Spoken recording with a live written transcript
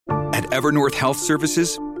Evernorth Health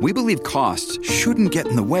Services, we believe costs shouldn't get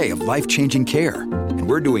in the way of life-changing care, and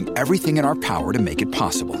we're doing everything in our power to make it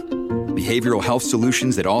possible. Behavioral health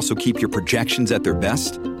solutions that also keep your projections at their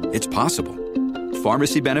best? It's possible.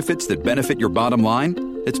 Pharmacy benefits that benefit your bottom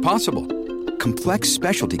line? It's possible. Complex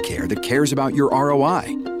specialty care that cares about your ROI?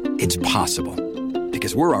 It's possible.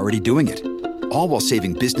 Because we're already doing it. All while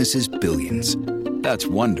saving businesses billions. That's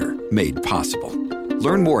Wonder made possible.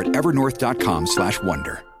 Learn more at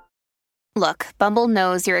evernorth.com/wonder. Look, Bumble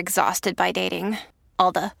knows you're exhausted by dating.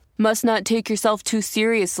 All the must not take yourself too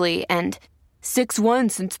seriously and 6'1"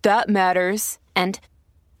 since that matters. And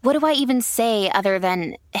what do I even say other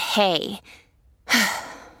than hey?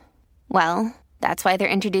 Well, that's why they're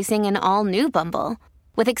introducing an all-new Bumble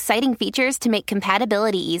with exciting features to make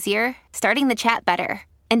compatibility easier, starting the chat better,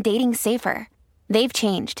 and dating safer. They've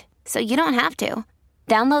changed, so you don't have to.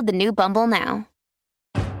 Download the new Bumble now.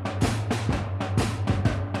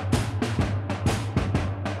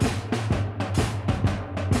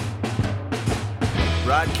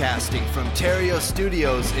 Broadcasting from Terrio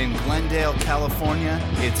Studios in Glendale, California,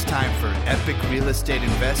 it's time for Epic Real Estate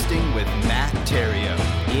Investing with Matt Terrio.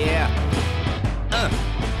 Yeah.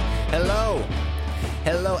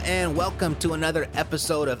 Hello, and welcome to another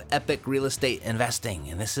episode of Epic Real Estate Investing.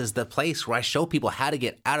 And this is the place where I show people how to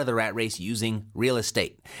get out of the rat race using real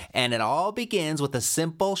estate. And it all begins with a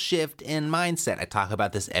simple shift in mindset. I talk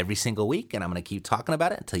about this every single week, and I'm going to keep talking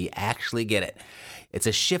about it until you actually get it. It's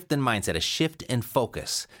a shift in mindset, a shift in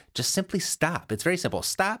focus. Just simply stop. It's very simple.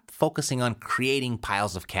 Stop focusing on creating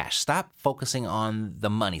piles of cash. Stop focusing on the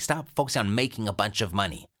money. Stop focusing on making a bunch of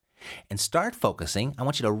money. And start focusing, I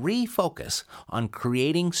want you to refocus on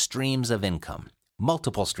creating streams of income,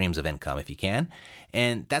 multiple streams of income if you can.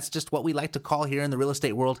 And that's just what we like to call here in the real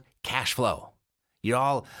estate world, cash flow. You're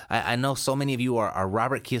all, I know so many of you are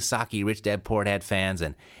Robert Kiyosaki, Rich Dad, Poor Dad fans,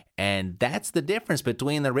 and that's the difference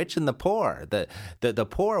between the rich and the poor. The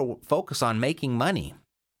poor focus on making money.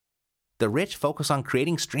 The rich focus on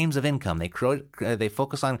creating streams of income. They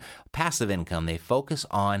focus on passive income. They focus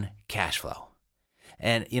on cash flow.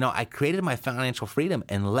 And, I created my financial freedom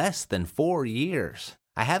in less than 4 years.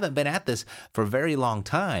 I haven't been at this for a very long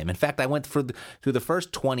time. In fact, I went through the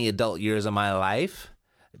first 20 adult years of my life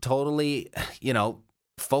totally,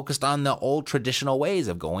 focused on the old traditional ways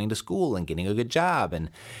of going to school and getting a good job. And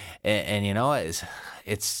I've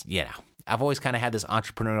always kind of had this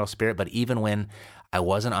entrepreneurial spirit, but even when I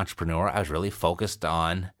was an entrepreneur, I was really focused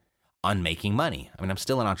on making money. I mean, I'm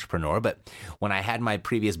still an entrepreneur, but when I had my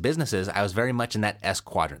previous businesses, I was very much in that S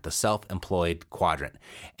quadrant, the self-employed quadrant.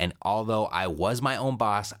 And although I was my own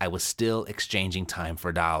boss, I was still exchanging time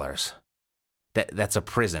for dollars. That's a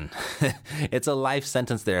prison. It's a life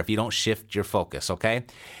sentence there if you don't shift your focus, okay?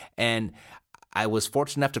 And I was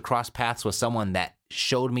fortunate enough to cross paths with someone that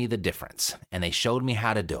showed me the difference, and they showed me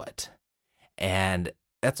how to do it. And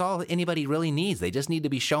that's all anybody really needs. They just need to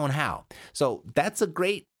be shown how. So that's a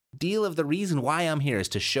great deal of the reason why I'm here, is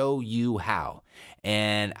to show you how.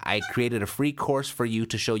 And I created a free course for you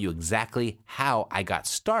to show you exactly how I got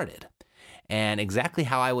started and exactly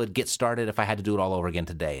how I would get started if I had to do it all over again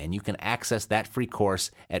today. And you can access that free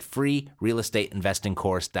course at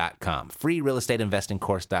freerealestateinvestingcourse.com.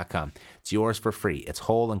 freerealestateinvestingcourse.com. It's yours for free. It's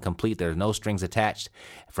whole and complete. There's no strings attached.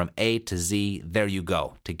 From A to Z, there you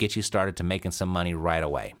go, to get you started to making some money right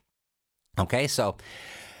away. Okay, so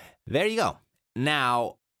there you go.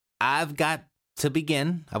 Now, I've always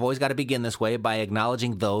got to begin this way by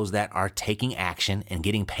acknowledging those that are taking action and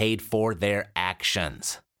getting paid for their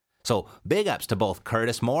actions. So big ups to both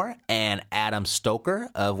Curtis Moore and Adam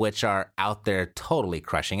Stoker, of which are out there totally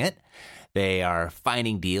crushing it. They are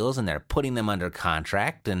finding deals and they're putting them under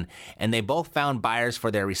contract, and they both found buyers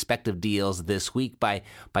for their respective deals this week by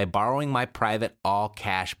borrowing my private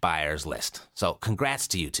all-cash buyers list. So congrats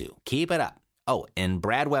to you two. Keep it up. Oh, and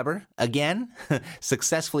Brad Weber, again,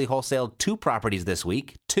 successfully wholesaled two properties this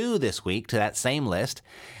week to that same list.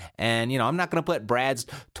 And, I'm not going to put Brad's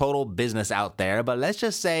total business out there, but let's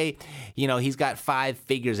just say, he's got 5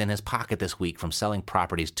 figures in his pocket this week from selling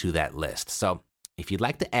properties to that list. So if you'd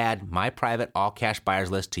like to add my private all-cash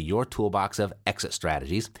buyers list to your toolbox of exit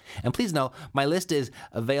strategies, and please know, my list is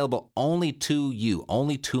available only to you,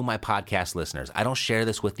 only to my podcast listeners. I don't share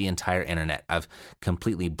this with the entire internet. I've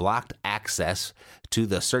completely blocked access to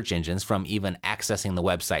the search engines from even accessing the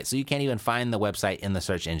website. So you can't even find the website in the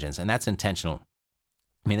search engines, and that's intentional.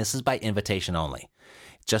 I mean, this is by invitation only,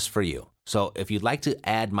 just for you. So if you'd like to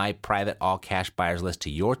add my private all-cash buyers list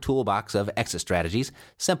to your toolbox of exit strategies,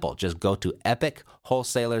 simple. Just go to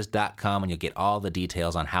epichwholesalers.com and you'll get all the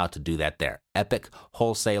details on how to do that there.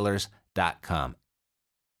 epichwholesalers.com.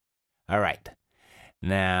 All right.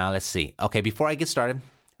 Now, let's see. Okay, before I get started,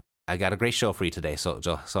 I got a great show for you today, so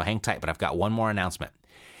hang tight, but I've got one more announcement.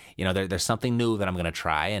 You know, there's something new that I'm going to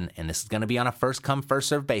try, and this is going to be on a first-come,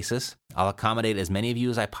 first-served basis. I'll accommodate as many of you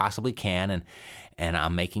as I possibly can, and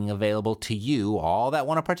I'm making available to you, all that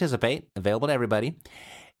want to participate, available to everybody.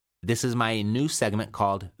 This is my new segment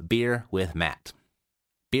called Beer with Matt.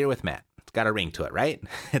 Beer with Matt. It's got a ring to it, right?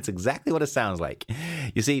 It's exactly what it sounds like.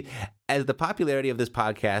 You see, as the popularity of this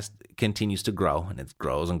podcast continues to grow, and it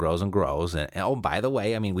grows and grows and grows, and oh, by the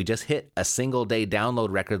way, I mean, we just hit a single-day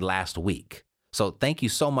download record last week. So thank you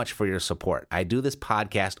so much for your support. I do this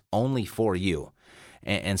podcast only for you.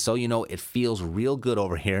 And so, you know, it feels real good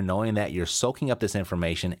over here knowing that you're soaking up this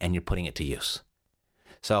information and you're putting it to use.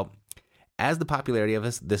 So as the popularity of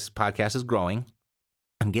this podcast is growing,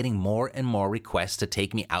 I'm getting more and more requests to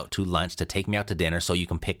take me out to lunch, to take me out to dinner so you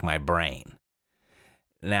can pick my brain.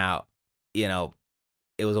 Now, you know,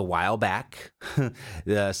 it was a while back,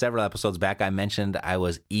 several episodes back, I mentioned I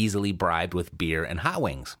was easily bribed with beer and hot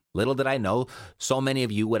wings. Little did I know, so many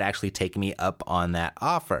of you would actually take me up on that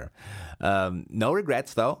offer. No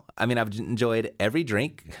regrets, though. I mean, I've enjoyed every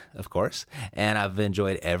drink, of course, and I've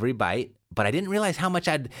enjoyed every bite, but I didn't realize how much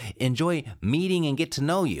I'd enjoy meeting and getting to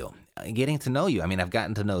know you. I mean, I've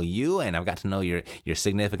gotten to know you, and I've got to know your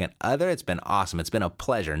significant other. It's been awesome. It's been a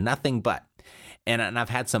pleasure, nothing but. And I've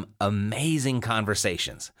had some amazing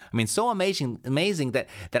conversations. I mean, so amazing that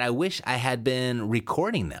I wish I had been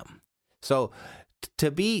recording them. So to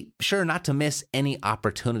be sure not to miss any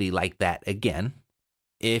opportunity like that again,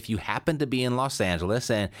 if you happen to be in Los Angeles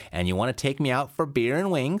and you want to take me out for beer and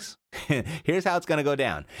wings, here's how it's going to go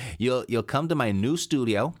down. You'll come to my new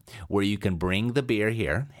studio where you can bring the beer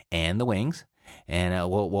here and the wings, and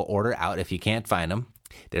we'll order out if you can't find them.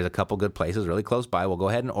 There's a couple good places really close by. We'll go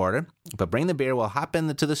ahead and order. But bring the beer. We'll hop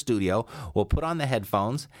into the studio. We'll put on the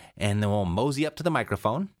headphones, and then we'll mosey up to the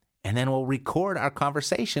microphone, and then we'll record our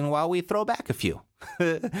conversation while we throw back a few.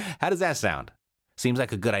 How does that sound? Seems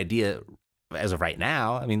like a good idea as of right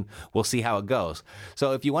now. I mean, we'll see how it goes.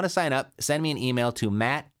 So if you want to sign up, send me an email to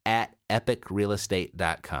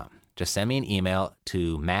matt@epicrealestate.com. Just send me an email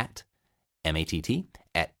to Matt, M-A-T-T,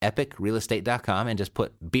 at epicrealestate.com, and just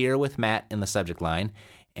put Beer with Matt in the subject line,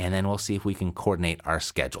 and then we'll see if we can coordinate our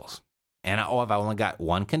schedules. And I've only got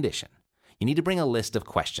one condition. You need to bring a list of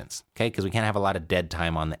questions, okay? Because we can't have a lot of dead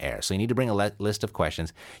time on the air. So you need to bring a list of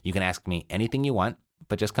questions. You can ask me anything you want,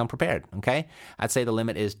 but just come prepared, okay? I'd say the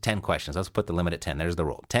limit is 10 questions. Let's put the limit at 10. There's the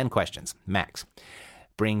rule. 10 questions, max.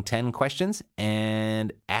 Bring 10 questions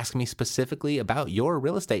and ask me specifically about your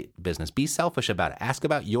real estate business. Be selfish about it. Ask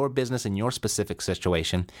about your business and your specific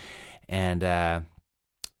situation. And,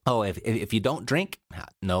 if you don't drink,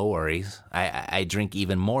 no worries. I drink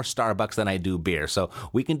even more Starbucks than I do beer. So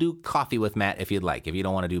we can do coffee with Matt if you'd like, if you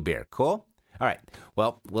don't want to do beer. Cool? All right.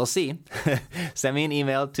 Well, we'll see. Send me an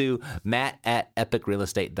email to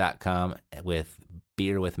matt@epicrealestate.com with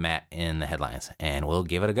Beer with Matt in the headlines, and we'll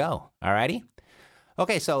give it a go. All righty?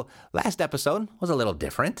 Okay, so last episode was a little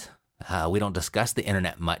different. We don't discuss the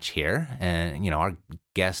internet much here. And, you know, our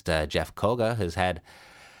guest, Jeff Koga, has had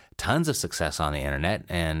tons of success on the internet,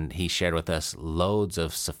 and he shared with us loads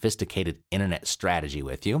of sophisticated internet strategy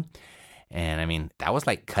with you. And I mean, that was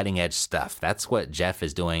like cutting edge stuff. That's what Jeff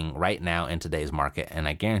is doing right now in today's market. And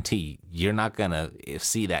I guarantee you're not going to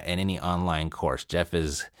see that in any online course. Jeff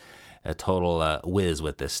is a total whiz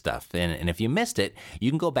with this stuff. And if you missed it, you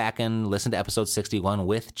can go back and listen to episode 61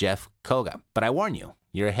 with Jeff Koga. But I warn you,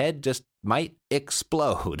 your head just might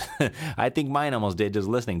explode. I think mine almost did just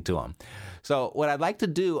listening to him. So what I'd like to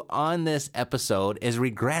do on this episode is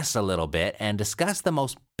regress a little bit and discuss the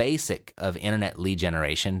most basic of internet lead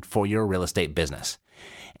generation for your real estate business.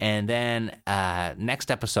 And then next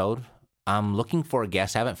episode, I'm looking for a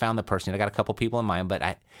guest. I haven't found the person yet. I got a couple people in mind, but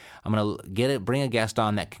I'm going to bring a guest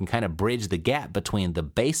on that can kind of bridge the gap between the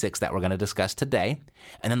basics that we're going to discuss today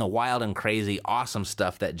and then the wild and crazy, awesome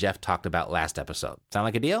stuff that Jeff talked about last episode. Sound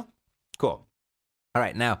like a deal? Cool. All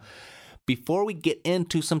right. Now, before we get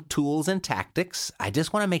into some tools and tactics, I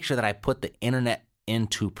just want to make sure that I put the internet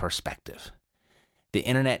into perspective. The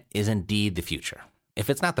internet is indeed the future.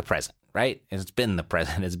 If it's not the present, right? It's been the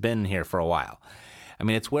present. It's been here for a while. I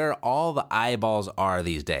mean, it's where all the eyeballs are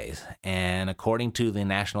these days. And according to the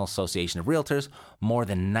National Association of Realtors, more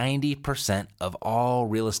than 90% of all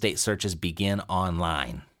real estate searches begin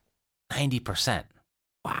online. 90%.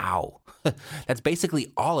 Wow. That's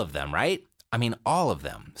basically all of them, right? I mean, all of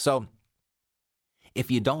them. So if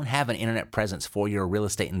you don't have an internet presence for your real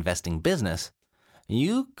estate investing business,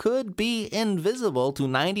 you could be invisible to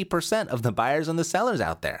 90% of the buyers and the sellers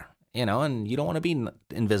out there. and you don't want to be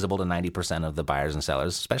invisible to 90% of the buyers and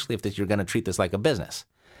sellers, especially if you're going to treat this like a business.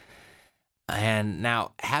 And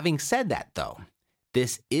now, having said that, though,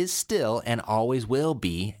 this is still and always will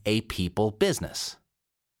be a people business.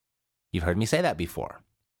 You've heard me say that before.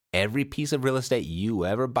 Every piece of real estate you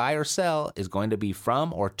ever buy or sell is going to be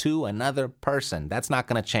from or to another person. That's not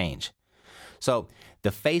going to change. So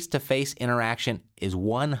the face-to-face interaction is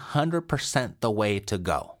 100% the way to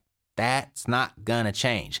go. That's not going to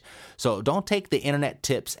change. So don't take the internet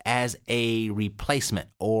tips as a replacement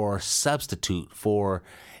or substitute for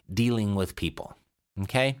dealing with people,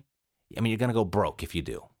 okay? I mean, you're going to go broke if you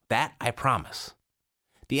do. That I promise.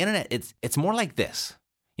 The internet, it's more like this.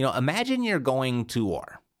 Imagine you're going to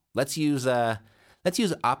war. Let's use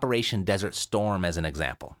Operation Desert Storm as an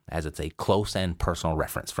example, as it's a close and personal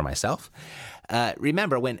reference for myself.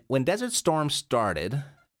 Remember, when Desert Storm started,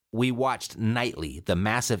 we watched nightly the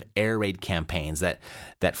massive air raid campaigns that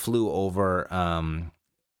flew over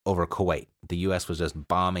Kuwait. The U.S. was just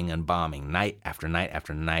bombing and bombing night after night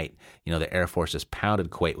after night. The Air Force just pounded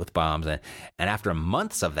Kuwait with bombs. And after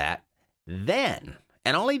months of that, then,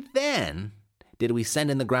 and only then, did we send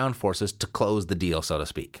in the ground forces to close the deal, so to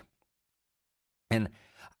speak. And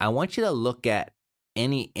I want you to look at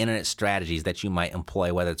any internet strategies that you might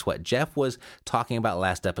employ, whether it's what Jeff was talking about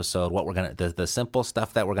last episode, what we're going to, the simple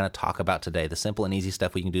stuff that we're going to talk about today, the simple and easy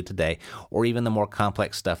stuff we can do today, or even the more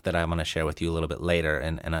complex stuff that I'm going to share with you a little bit later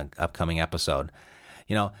in an upcoming episode.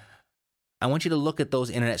 I want you to look at those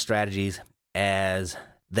internet strategies as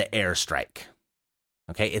the airstrike.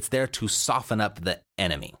 Okay, it's there to soften up the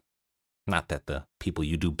enemy. Not that the people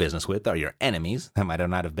you do business with are your enemies. That might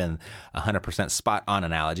not have been 100% spot on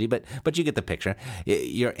analogy, but you get the picture.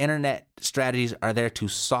 Your internet strategies are there to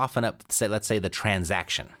soften up, let's say, the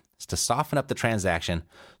transaction. It's to soften up the transaction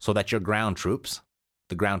so that your ground troops,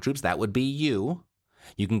 that would be you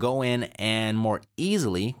can go in and more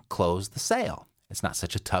easily close the sale. It's not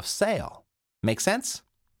such a tough sale. Make sense?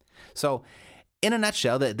 So, in a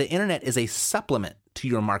nutshell, the internet is a supplement to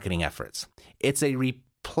your marketing efforts. It's a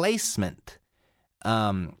replacement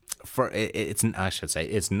it's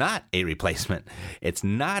not a replacement. It's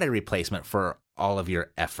not a replacement for all of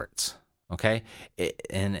your efforts. Okay.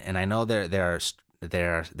 And I know there's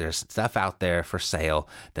stuff out there for sale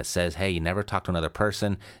that says, hey, you never talk to another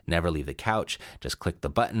person, never leave the couch, just click the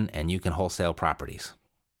button and you can wholesale properties.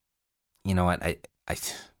 You know what?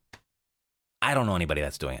 I don't know anybody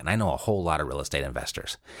that's doing it. And I know a whole lot of real estate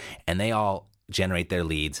investors, and they all generate their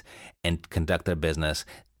leads and conduct their business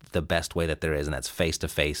the best way that there is, and that's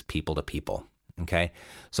face-to-face, people-to-people, okay?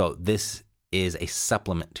 So this is a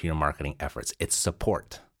supplement to your marketing efforts. It's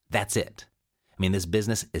support. That's it. I mean, this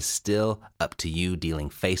business is still up to you dealing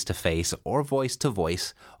face-to-face or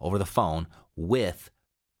voice-to-voice over the phone with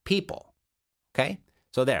people, okay?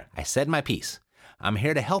 So there, I said my piece. I'm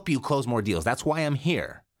here to help you close more deals. That's why I'm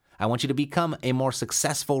here. I want you to become a more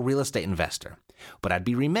successful real estate investor. But I'd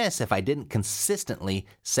be remiss if I didn't consistently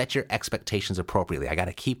set your expectations appropriately. I got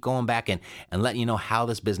to keep going back and letting you know how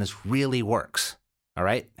this business really works. All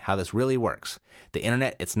right? How this really works. The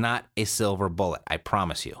internet, it's not a silver bullet. I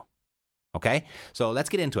promise you. Okay? So let's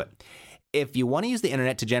get into it. If you want to use the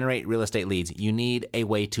internet to generate real estate leads, you need a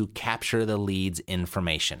way to capture the leads'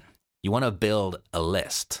 information. You want to build a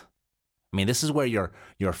list. I mean, this is where your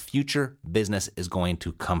future business is going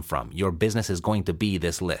to come from. Your business is going to be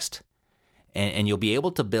this list. And you'll be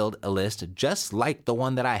able to build a list just like the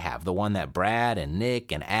one that I have, the one that Brad and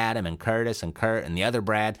Nick and Adam and Curtis and Kurt and the other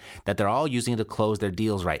Brad, that they're all using to close their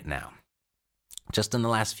deals right now, just in the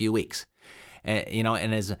last few weeks. And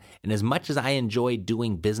as much as I enjoy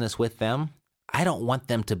doing business with them, I don't want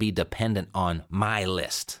them to be dependent on my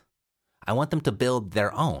list. I want them to build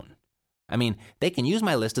their own. I mean, they can use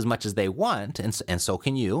my list as much as they want, and so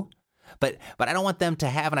can you. But I don't want them to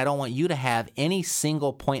have, and I don't want you to have, any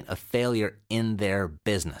single point of failure in their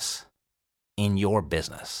business, in your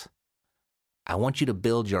business. I want you to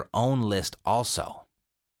build your own list also.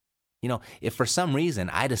 If for some reason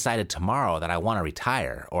I decided tomorrow that I want to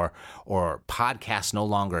retire, or podcasts no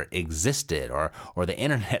longer existed, or the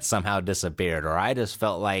internet somehow disappeared, or I just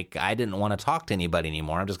felt like I didn't want to talk to anybody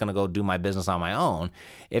anymore, I'm just going to go do my business on my own.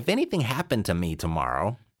 If anything happened to me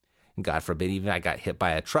tomorrow, God forbid, even I got hit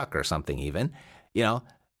by a truck or something even,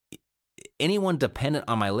 anyone dependent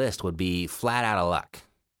on my list would be flat out of luck,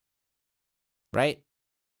 right?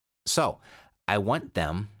 So I want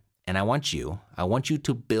them, and I want you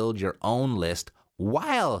to build your own list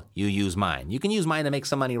while you use mine. You can use mine to make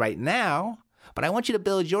some money right now, but I want you to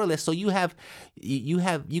build your list so you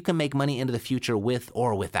can make money into the future with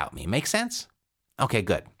or without me. Make sense? Okay,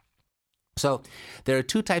 good. So there are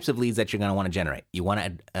two types of leads that you're going to want to generate. You want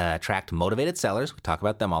to attract motivated sellers. We talk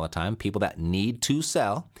about them all the time, people that need to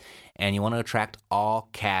sell. And you want to attract all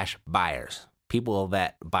cash buyers, people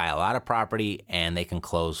that buy a lot of property and they can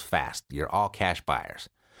close fast. You're all cash buyers.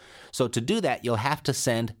 So to do that, you'll have to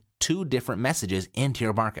send two different messages into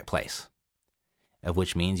your marketplace,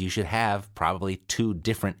 which means you should have probably two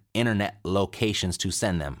different internet locations to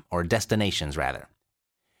send them, or destinations rather.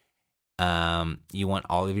 You want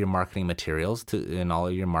all of your marketing materials and all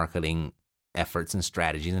of your marketing efforts and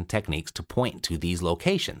strategies and techniques to point to these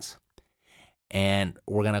locations. And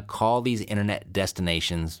we're going to call these internet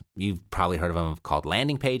destinations, you've probably heard of them called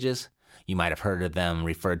landing pages. You might have heard of them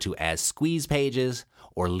referred to as squeeze pages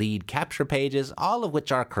or lead capture pages, all of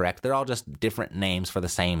which are correct. They're all just different names for the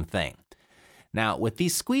same thing. Now, with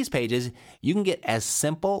these squeeze pages, you can get as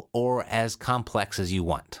simple or as complex as you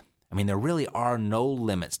want. I mean, there really are no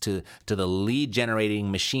limits to the lead generating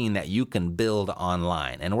machine that you can build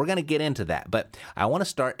online. And we're going to get into that, but I want to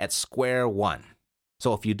start at square one.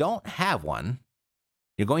 So if you don't have one,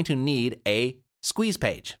 you're going to need a squeeze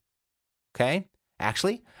page. Okay?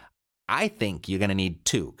 Actually, I think you're going to need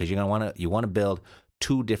two, because you want to build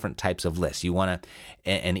two different types of lists.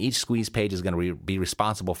 And each squeeze page is going to be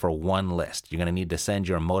responsible for one list. You're going to need to send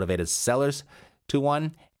your motivated sellers to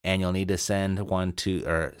one, and you'll need to send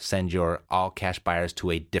your all cash buyers to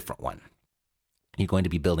a different one. You're going to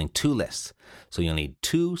be building two lists. So you'll need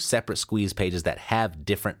two separate squeeze pages that have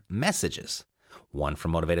different messages. One for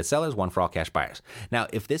motivated sellers, one for all cash buyers. Now,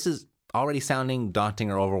 if this is already sounding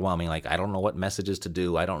daunting or overwhelming, like I don't know what messages to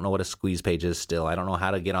do, I don't know what a squeeze page is still, I don't know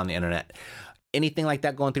how to get on the internet, anything like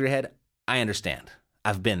that going through your head, I understand.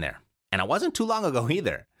 I've been there. And it wasn't too long ago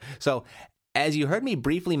either. So as you heard me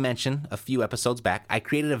briefly mention a few episodes back, I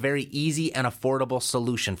created a very easy and affordable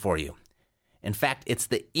solution for you. In fact, it's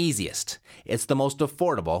the easiest, it's the most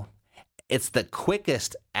affordable, it's the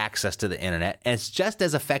quickest access to the internet, and it's just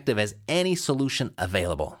as effective as any solution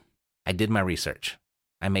available. I did my research.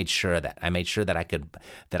 I made sure of that. I made sure that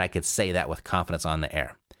I could say that with confidence on the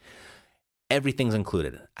air. Everything's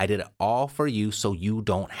included. I did it all for you so you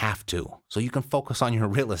don't have to, so you can focus on your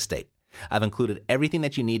real estate. I've included everything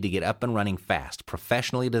that you need to get up and running fast.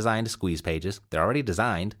 Professionally designed squeeze pages. They're already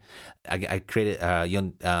designed. I created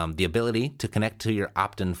the ability to connect to your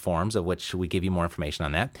opt-in forms, of which we give you more information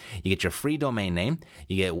on that. You get your free domain name,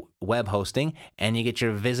 you get web hosting, and you get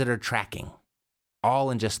your visitor tracking,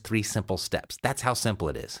 all in just 3 simple steps. That's how simple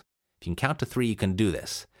it is. If you can count to 3, you can do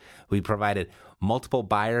this. We provided multiple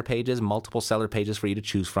buyer pages, multiple seller pages for you to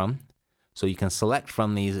choose from. So you can select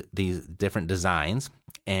from these different designs,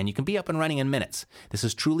 and you can be up and running in minutes. This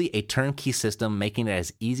is truly a turnkey system, making it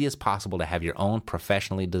as easy as possible to have your own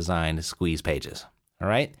professionally designed squeeze pages. All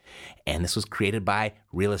right? And this was created by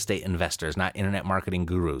real estate investors, not internet marketing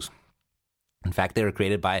gurus. In fact, they were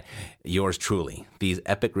created by yours truly. These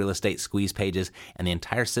epic real estate squeeze pages and the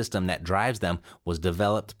entire system that drives them was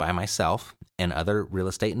developed by myself and other real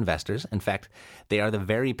estate investors. In fact, they are the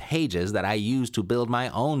very pages that I use to build my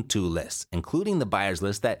own 2 lists, including the buyers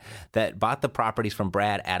list that bought the properties from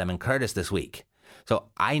Brad, Adam, and Curtis this week. So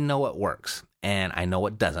I know what works and I know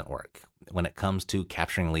what doesn't work when it comes to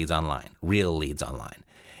capturing leads online, real leads online.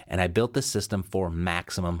 And I built this system for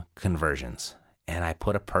maximum conversions. And I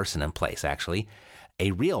put a person in place, actually,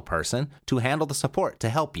 a real person to handle the support to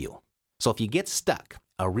help you. So if you get stuck,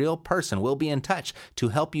 a real person will be in touch to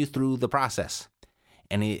help you through the process.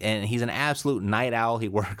 And he's an absolute night owl. He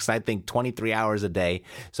works, I think, 23 hours a day.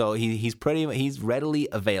 So he's readily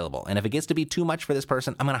available. And if it gets to be too much for this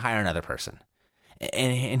person, I'm going to hire another person.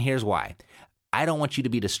 And here's why. I don't want you to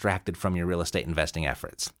be distracted from your real estate investing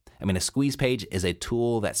efforts. I mean, a squeeze page is a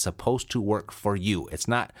tool that's supposed to work for you. It's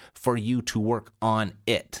not for you to work on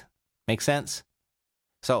it. Make sense?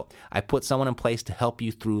 So I put someone in place to help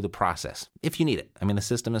you through the process, if you need it. I mean, the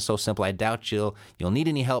system is so simple, I doubt you'll need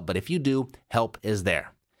any help, but if you do, help is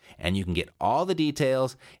there. And you can get all the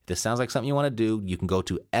details. If this sounds like something you want to do, you can go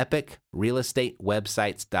to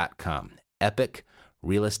epicrealestatewebsites.com.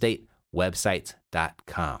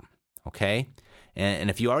 epicrealestatewebsites.com. Okay? And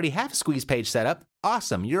if you already have a squeeze page set up,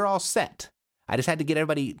 awesome, you're all set. I just had to get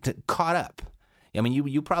everybody caught up. I mean,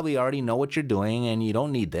 you probably already know what you're doing and you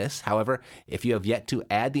don't need this. However, if you have yet to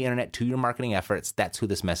add the internet to your marketing efforts, that's who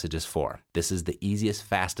this message is for. This is the easiest,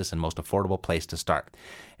 fastest, and most affordable place to start.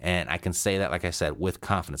 And I can say that, like I said, with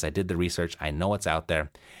confidence. I did the research. I know what's out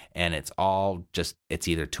there. And it's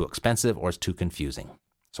either too expensive or it's too confusing.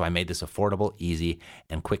 So I made this affordable, easy,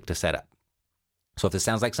 and quick to set up. So if this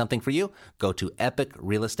sounds like something for you, go to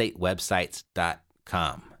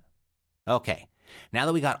epicrealestatewebsites.com. Okay, Now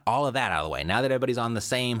that we got all of that out of the way, now that everybody's on the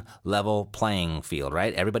same level playing field,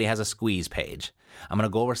 right? Everybody has a squeeze page. I'm going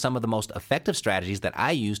to go over some of the most effective strategies that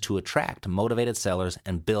I use to attract motivated sellers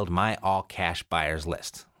and build my all-cash buyers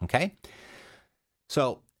list, okay?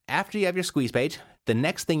 So after you have your squeeze page, the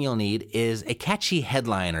next thing you'll need is a catchy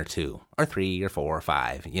headline or two, or 3 or 4 or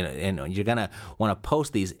 5. And you're going to want to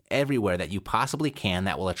post these everywhere that you possibly can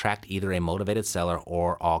that will attract either a motivated seller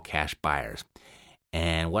or all-cash buyers.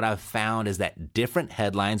 And what I've found is that different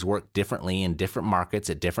headlines work differently in different markets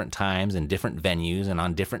at different times and different venues and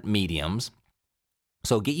on different mediums.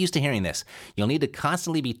 So get used to hearing this. You'll need to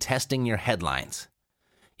constantly be testing your headlines.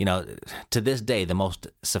 To this day, the most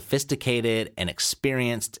sophisticated and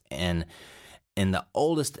experienced and the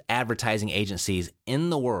oldest advertising agencies in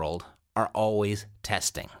the world are always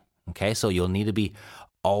testing. Okay, so you'll need to be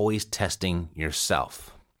always testing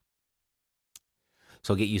yourself.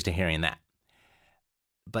 So get used to hearing that.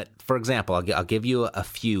 But for example, I'll give you a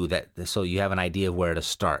few so you have an idea of where to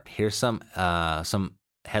start. Here's some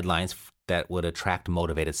headlines that would attract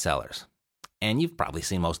motivated sellers. And you've probably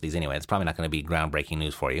seen most of these anyway. It's probably not going to be groundbreaking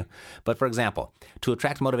news for you. But for example, to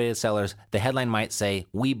attract motivated sellers, the headline might say,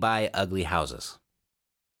 "We buy ugly houses."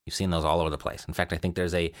 You've seen those all over the place. In fact, I think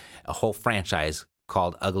there's a whole franchise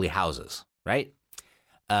called Ugly Houses, right?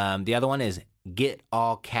 The other one is, "Get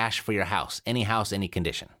all cash for your house, any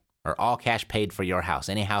condition." Or "all cash paid for your house,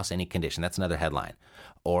 any condition." That's another headline.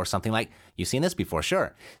 Or something like, you've seen this before,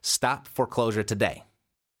 sure. "Stop foreclosure today."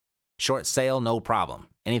 "Short sale, no problem."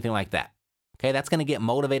 Anything like that. Okay, that's going to get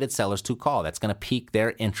motivated sellers to call. That's going to pique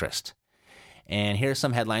their interest. And here's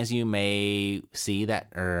some headlines you may see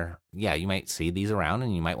you might see these around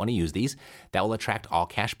and you might want to use these that will attract all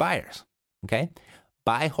cash buyers. Okay,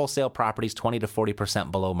 "Buy wholesale properties 20 to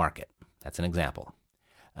 40% below market." That's an example.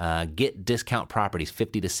 "Get discount properties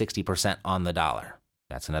 50 to 60% on the dollar."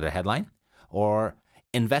 That's another headline. Or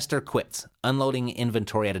 "Investor quits, unloading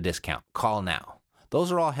inventory at a discount. Call now."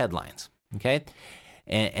 Those are all headlines. Okay.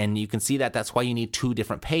 And you can see that's why you need 2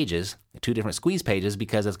 different pages, 2 different squeeze pages,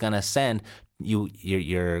 because it's going to send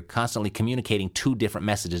you're constantly communicating 2 different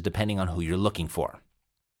messages depending on who you're looking for.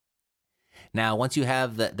 Now, once you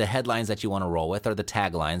have the headlines that you want to roll with or the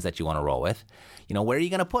taglines that you want to roll with, where are you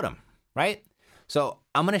going to put them, right? So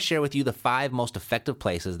I'm going to share with you the 5 most effective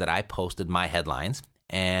places that I posted my headlines,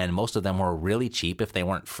 and most of them were really cheap if they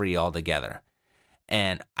weren't free altogether.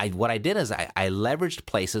 And what I did is I leveraged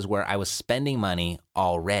places where I was spending money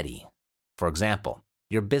already. For example,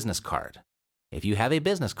 your business card. If you have a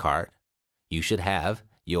business card, you should have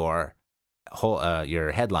your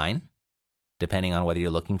headline, depending on whether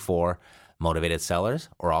you're looking for motivated sellers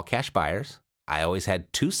or all cash buyers. I always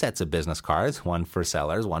had 2 sets of business cards, one for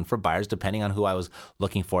sellers, one for buyers, depending on who I was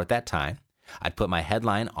looking for at that time. I'd put my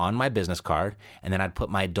headline on my business card, and then I'd put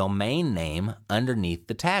my domain name underneath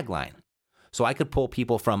the tagline. So I could pull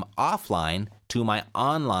people from offline to my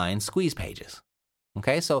online squeeze pages.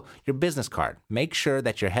 Okay, so your business card. Make sure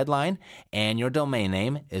that your headline and your domain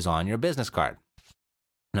name is on your business card.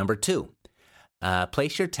 Number 2,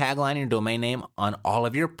 place your tagline and your domain name on all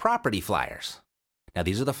of your property flyers. Now,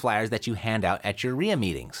 these are the flyers that you hand out at your RIA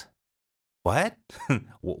meetings. What?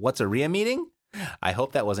 What's a RIA meeting? I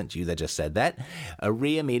hope that wasn't you that just said that. A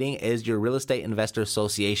RIA meeting is your Real Estate Investor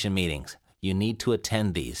Association meetings. You need to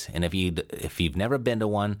attend these. And if you've never been to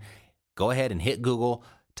one, go ahead and hit Google,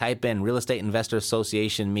 type in Real Estate Investor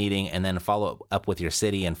Association meeting, and then follow up with your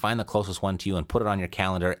city and find the closest one to you and put it on your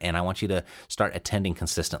calendar. And I want you to start attending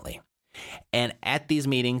consistently. And at these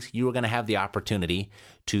meetings, you are going to have the opportunity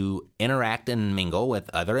to interact and mingle with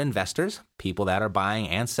other investors, people that are buying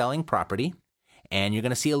and selling property. And you're going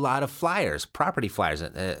to see a lot of flyers, property flyers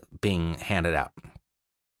being handed out.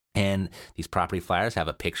 And these property flyers have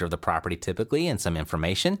a picture of the property typically and some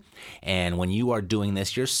information. And when you are doing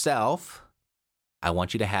this yourself, I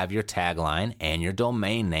want you to have your tagline and your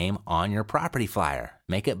domain name on your property flyer.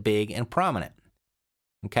 Make it big and prominent.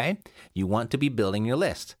 Okay? You want to be building your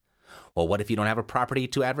list. Well, what if you don't have a property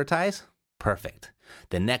to advertise? Perfect.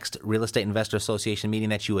 The next Real Estate Investor Association meeting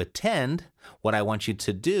that you attend, what I want you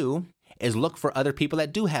to do is look for other people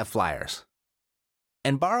that do have flyers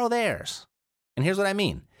and borrow theirs. And here's what I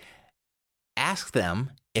mean. Ask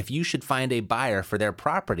them if you should find a buyer for their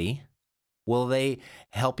property, will they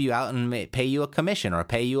help you out and pay you a commission or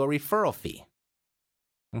pay you a referral fee?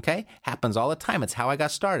 Okay? Happens all the time. It's how I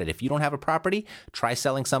got started. If you don't have a property, try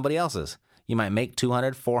selling somebody else's. You might make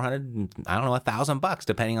 $200, $400, $1,000,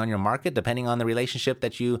 depending on your market, depending on the relationship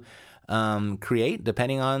that you create,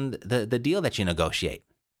 depending on the deal that you negotiate.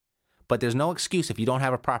 But there's no excuse if you don't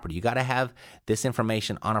have a property. You got to have this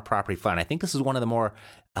information on a property flyer. And I think this is one of the more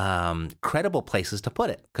credible places to put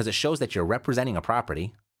it because it shows that you're representing a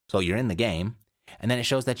property, so you're in the game, and then it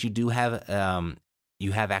shows that you do have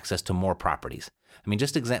access to more properties. I mean,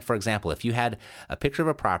 just for example, if you had a picture of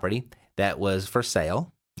a property that was for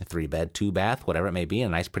sale, a 3-bed, 2-bath, whatever it may be, a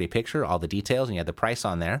nice pretty picture, all the details, and you had the price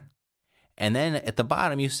on there. And then at the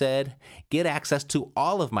bottom you said, get access to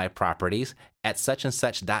all of my properties at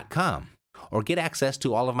suchandsuch.com. Or get access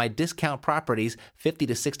to all of my discount properties 50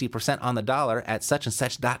 to 60% on the dollar at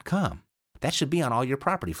suchandsuch.com. That should be on all your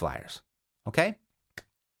property flyers. Okay?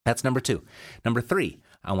 That's number 2. Number 3,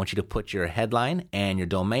 I want you to put your headline and your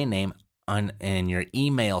domain name in your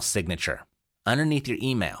email signature underneath your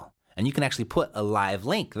email. And you can actually put a live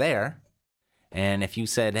link there. And if you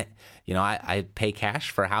said, I pay cash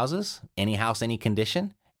for houses, any house, any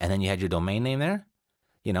condition, and then you had your domain name there,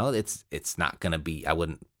 it's not going to be, I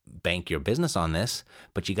wouldn't bank your business on this,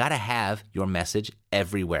 but you got to have your message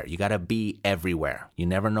everywhere. You got to be everywhere. You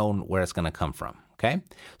never know where it's going to come from. Okay.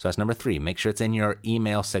 So that's number 3. Make sure it's in your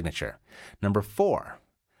email signature. Number 4,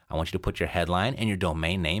 I want you to put your headline and your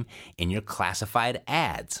domain name in your classified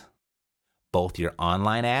ads, both your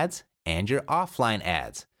online ads and your offline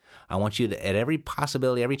ads. I want you to, at every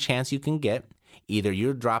possibility, every chance you can get, either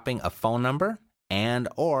you're dropping a phone number and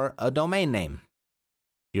or a domain name.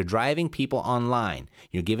 You're driving people online.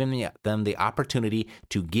 You're giving them the opportunity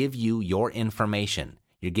to give you your information.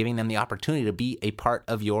 You're giving them the opportunity to be a part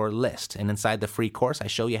of your list. And inside the free course, I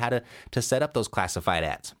show you how to set up those classified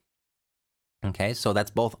ads. Okay, so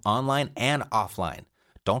that's both online and offline.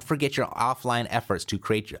 Don't forget your offline efforts to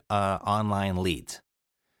create your online leads.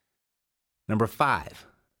 Number 5.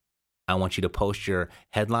 I want you to post your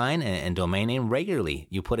headline and domain name regularly.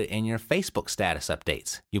 You put it in your Facebook status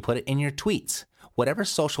updates. You put it in your tweets. Whatever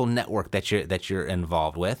social network that you're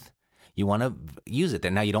involved with, you want to use it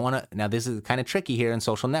there. Now you don't want to. Now this is kind of tricky here in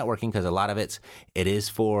social networking because a lot of it is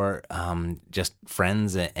for just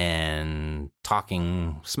friends and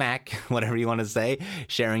talking smack, whatever you want to say,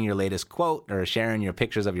 sharing your latest quote or sharing your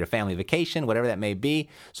pictures of your family vacation, whatever that may be.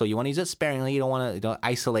 So you want to use it sparingly. You don't want to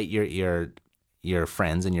isolate your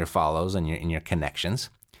friends and your follows and your connections,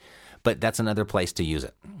 but that's another place to use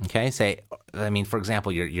it. Okay, for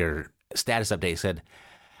example, your status update said,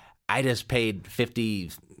 I just paid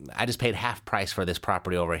half price for this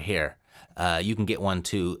property over here. You can get one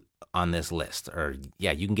too on this list, or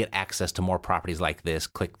you can get access to more properties like this.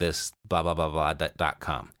 Click this blah blah blah blah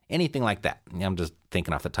 .com. Anything like that. I'm just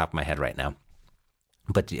thinking off the top of my head right now,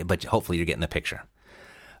 but hopefully you're getting the picture.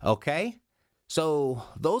 Okay. So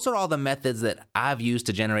those are all the methods that I've used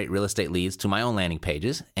to generate real estate leads to my own landing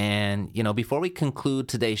pages. And, before we conclude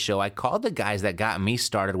today's show, I called the guys that got me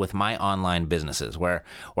started with my online businesses, where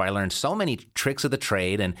I learned so many tricks of the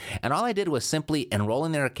trade. And all I did was simply enroll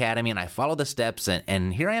in their academy, and I followed the steps.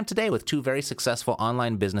 And here I am today with 2 very successful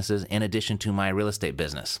online businesses in addition to my real estate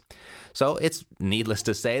business. So it's needless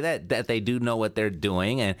to say that they do know what they're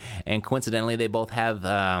doing. And coincidentally, they both have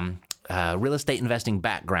real estate investing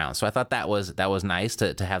background. So I thought that was nice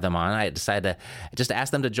to have them on. I decided to just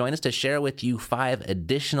ask them to join us to share with you 5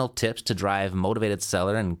 additional tips to drive motivated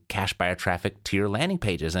seller and cash buyer traffic to your landing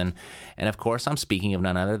pages. And of course, I'm speaking of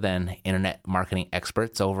none other than internet marketing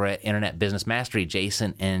experts over at Internet Business Mastery,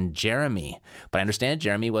 Jason and Jeremy. But I understand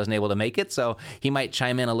Jeremy wasn't able to make it, so he might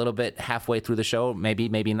chime in a little bit halfway through the show.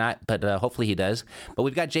 Maybe not, but hopefully he does. But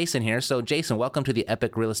we've got Jason here. So Jason, welcome to the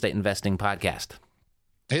Epic Real Estate Investing Podcast.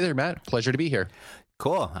 Hey there, Matt. Pleasure to be here.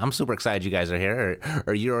 Cool. I'm super excited you guys are here,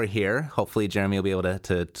 or you're here. Hopefully Jeremy will be able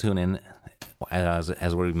to tune in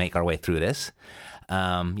as we make our way through this.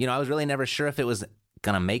 I was really never sure if it was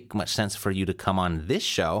going to make much sense for you to come on this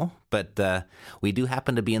show, but we do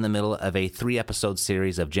happen to be in the middle of a 3-episode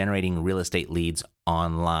series of generating real estate leads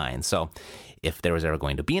online. So if there was ever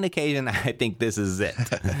going to be an occasion, I think this is it.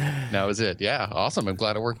 That was it. Yeah. Awesome. I'm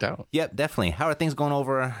glad it worked out. Yep, definitely. How are things going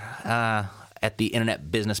over at the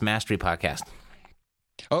Internet Business Mastery podcast?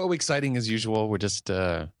 Oh, exciting as usual. We're just,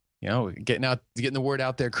 getting the word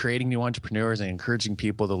out there, creating new entrepreneurs and encouraging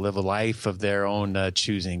people to live a life of their own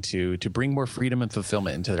choosing to bring more freedom and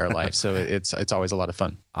fulfillment into their life. So it's always a lot of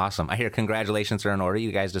fun. Awesome. I hear congratulations are in order.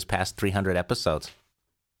 You guys just passed 300 episodes.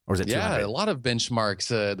 Or is it 200? Yeah, a lot of benchmarks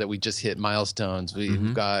that we just hit, milestones.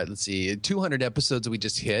 We've got, 200 episodes that we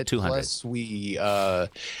just hit. 200. Plus, we are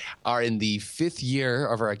in the 5th year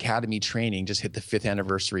of our academy training, just hit the 5th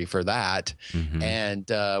anniversary for that. Mm-hmm.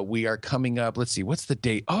 And we are coming up, let's see, what's the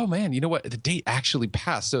date? Oh, man, you know what? The date actually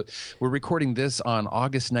passed. So we're recording this on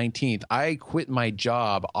August 19th. I quit my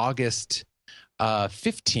job August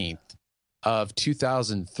 15th. of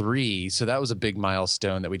 2003. So that was a big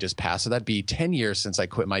milestone that we just passed. So that'd be 10 years since I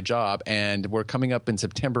quit my job. And we're coming up in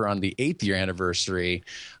September on the 8th year anniversary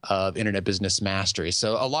of Internet Business Mastery.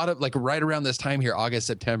 So a lot of like right around this time here, August,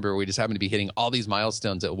 September, we just happen to be hitting all these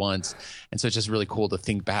milestones at once. And so it's just really cool to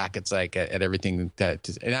think back. It's like at everything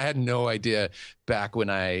and I had no idea back when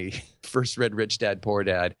I first read Rich Dad, Poor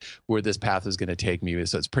Dad, where this path was going to take me.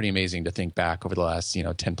 So it's pretty amazing to think back over the last,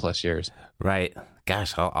 10 plus years. Right.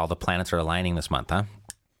 Gosh, all the planets are aligning this month, huh?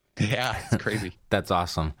 Yeah, it's crazy. That's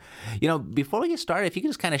awesome. Before we get started, if you could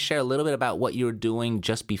just kind of share a little bit about what you were doing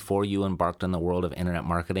just before you embarked on the world of internet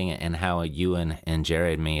marketing and how you and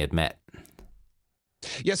Jared may had met.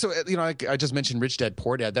 Yeah, so I just mentioned Rich Dad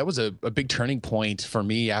Poor Dad. That was a big turning point for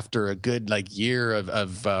me after a good year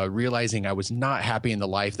of realizing I was not happy in the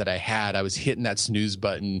life that I had. I was hitting that snooze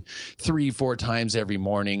button 3-4 times every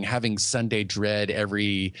morning, having Sunday dread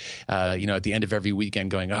every at the end of every weekend,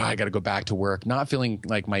 going, I got to go back to work, not feeling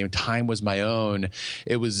like my time was my own.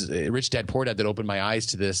 It was Rich Dad Poor Dad that opened my eyes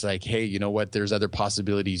to this. Like, hey, you know what? There's other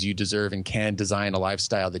possibilities. You deserve and can design a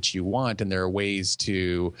lifestyle that you want, and there are ways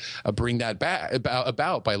to bring that back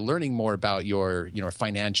about by learning more about your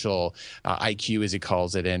financial IQ, as he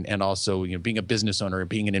calls it, and also being a business owner and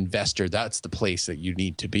being an investor. That's the place that you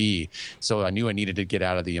need to be. So I knew I needed to get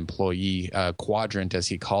out of the employee quadrant, as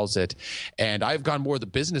he calls it. And I've gone more the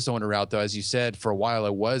business owner route, though. As you said, for a while I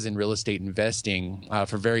was in real estate investing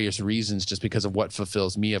for various reasons, just because of what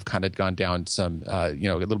fulfills me. I've kind of gone down some a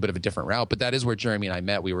little bit of a different route. But that is where Jeremy and I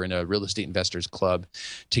met. We were in a real estate investors club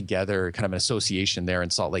together, kind of an association there in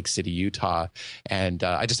Salt Lake City, Utah. And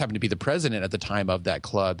I just happened to be the president at the time of that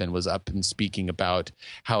club, and was up and speaking about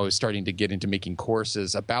how I was starting to get into making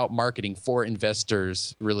courses about marketing for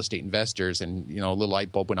investors, real estate investors. And, a little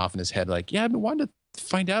light bulb went off in his head, like, yeah, I've been wanting to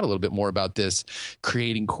find out a little bit more about this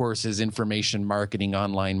creating courses, information marketing,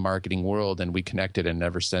 online marketing world. And we connected, and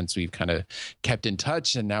ever since we've kind of kept in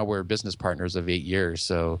touch, and now we're business partners of 8 years.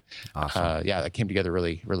 So awesome. That came together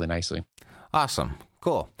really, really nicely. Awesome.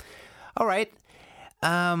 Cool. All right.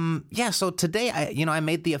 So today, I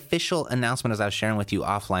made the official announcement, as I was sharing with you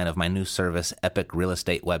offline, of my new service, Epic Real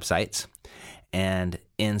Estate Websites. And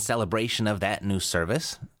in celebration of that new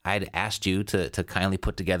service, I'd asked you to kindly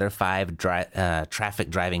put together 5 traffic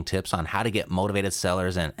driving tips on how to get motivated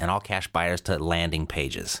sellers and all cash buyers to landing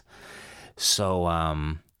pages.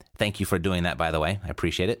 So thank you for doing that, by the way. I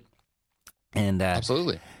appreciate it. And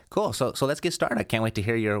absolutely. Cool. So let's get started. I can't wait to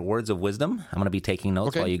hear your words of wisdom. I'm going to be taking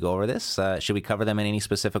notes while you go over this. Should we cover them in any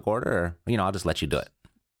specific order, or, I'll just let you do it?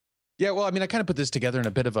 Yeah, well, I kind of put this together in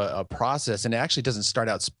a bit of a process, and it actually doesn't start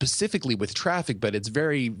out specifically with traffic, but it's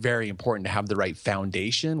very, very important to have the right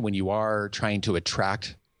foundation when you are trying to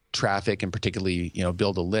attract traffic, and particularly,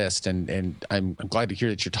 build a list. And I'm glad to hear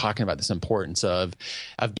that you're talking about this importance of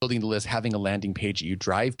building the list, having a landing page that you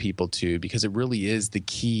drive people to, because it really is the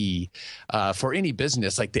key for any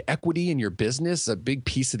business. Like the equity in your business, a big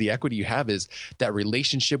piece of the equity you have is that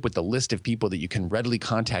relationship with the list of people that you can readily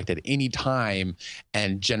contact at any time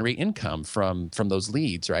and generate income from those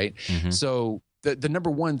leads, right? Mm-hmm. So the number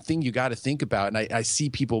one thing you got to think about, and I see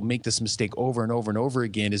people make this mistake over and over and over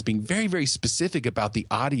again, is being very, very specific about the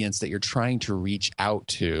audience that you're trying to reach out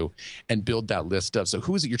to and build that list up. So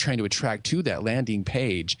who is it you're trying to attract to that landing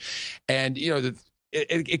page? And,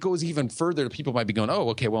 it goes even further. People might be going, oh,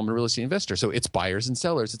 okay, well, I'm a real estate investor, so it's buyers and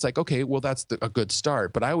sellers. It's like, okay, well, that's a good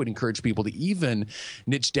start. But I would encourage people to even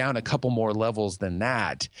niche down a couple more levels than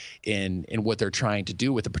that in what they're trying to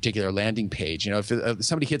do with a particular landing page. If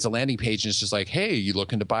somebody hits a landing page and it's just like, hey, you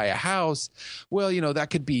looking to buy a house? Well,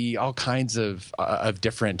 that could be all kinds of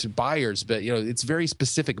different buyers. But, it's very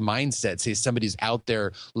specific mindset. Say somebody's out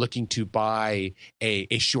there looking to buy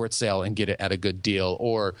a short sale and get it at a good deal,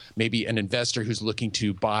 or maybe an investor who's looking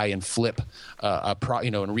to buy and flip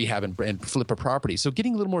and rehab and flip a property. So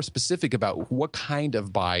getting a little more specific about what kind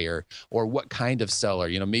of buyer or what kind of seller,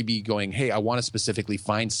 maybe going, hey, I want to specifically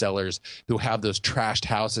find sellers who have those trashed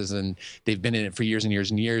houses and they've been in it for years and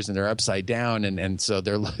years and years, and they're upside down. And so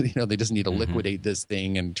they're, they just need to liquidate this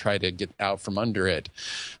thing and try to get out from under it.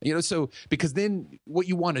 So because then what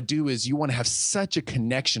you want to do is you want to have such a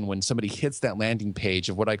connection when somebody hits that landing page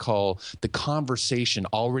of what I call the conversation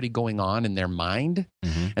already going on in their mind.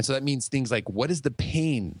 Mm-hmm. And so that means things like, what is the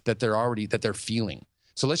pain that they're feeling?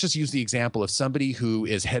 So let's just use the example of somebody who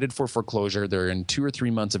is headed for foreclosure. They're in 2 or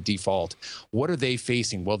 3 months of default. What are they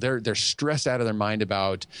facing? Well, they're stressed out of their mind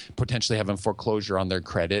about potentially having foreclosure on their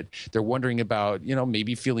credit. They're wondering about,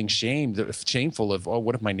 maybe feeling shameful of, oh,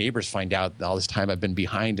 what if my neighbors find out all this time I've been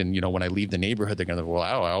behind? And, when I leave the neighborhood, they're going to,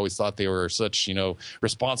 wow, I always thought they were such,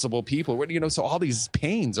 responsible people. So all these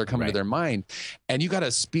pains are coming to their mind. And you got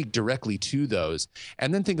to speak directly to those.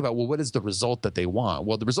 And then think about, well, what is the result that they want?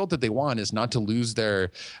 Well, the result that they want is not to lose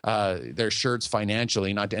their shirts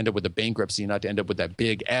financially, not to end up with a bankruptcy, not to end up with that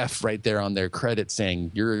big F right there on their credit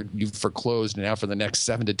saying you've foreclosed, and now for the next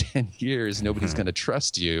 7 to 10 years nobody's going to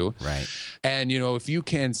trust you. Right. And if you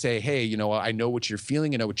can say, hey, I know what you're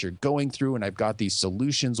feeling, I know what you're going through, and I've got these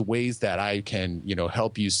solutions, ways that I can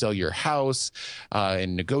help you sell your house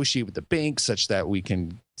and negotiate with the bank such that we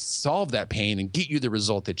can solve that pain and get you the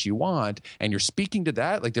result that you want, and you're speaking to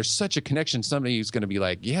that, like there's such a connection. Somebody who's going to be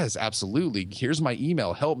like, yes, absolutely, here's my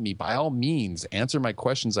email, help me by all means, answer my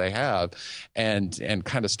questions I have, and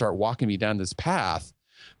kind of start walking me down this path.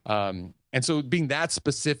 And so being that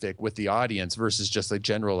specific with the audience versus just like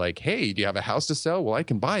general, like, hey, do you have a house to sell? Well, I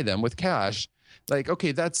can buy them with cash. Like,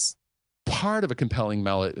 okay, that's part of a compelling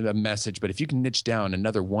message, but if you can niche down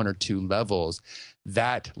another 1 or 2 levels,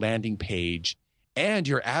 that landing page and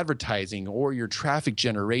your advertising or your traffic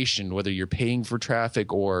generation, whether you're paying for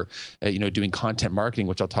traffic or doing content marketing,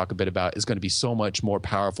 which I'll talk a bit about, is going to be so much more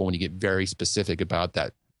powerful when you get very specific about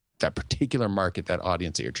that particular market, that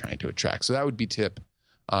audience that you're trying to attract. So that would be tip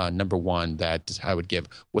number 1 that I would give.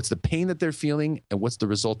 What's the pain that they're feeling and what's the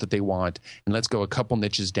result that they want? And let's go a couple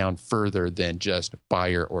niches down further than just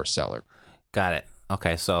buyer or seller. Got it.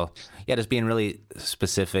 Okay, so yeah, just being really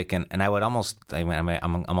specific, and I'm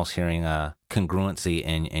almost hearing a congruency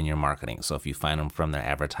in your marketing. So if you find them from their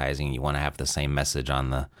advertising, you want to have the same message on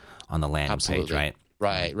the landing page, right?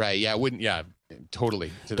 Right. Yeah,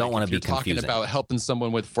 totally. So don't want to be confusing. Talking about helping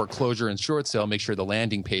someone with foreclosure and short sale, make sure the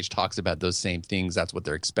landing page talks about those same things. That's what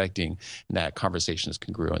they're expecting, and that conversation is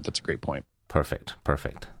congruent. That's a great point. Perfect.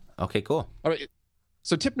 Okay, cool. All right.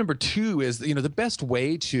 So tip number 2 is, the best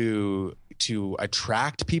way to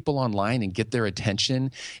attract people online and get their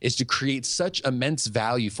attention is to create such immense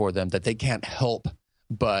value for them that they can't help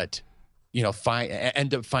but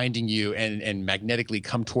end up finding you and magnetically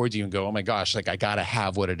come towards you and go, oh my gosh, like I got to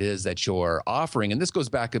have what it is that you're offering. And this goes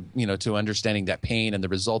back, to understanding that pain and the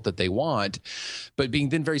result that they want, but being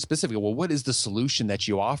then very specific. Well, what is the solution that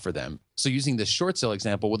you offer them? So using this short sale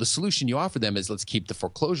example, well, the solution you offer them is let's keep the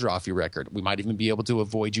foreclosure off your record. We might even be able to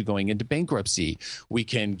avoid you going into bankruptcy. We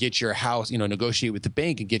can get your house, negotiate with the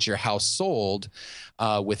bank and get your house sold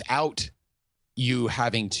without you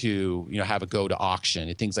having to, have it go to auction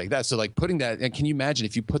and things like that. So like putting that, and can you imagine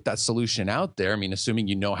if you put that solution out there, I mean, assuming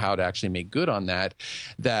you know how to actually make good on that,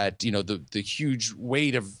 the huge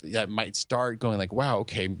weight of that might start going like, wow,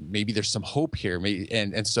 okay, maybe there's some hope here.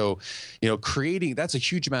 And so, creating, that's a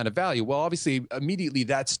huge amount of value. Well, obviously immediately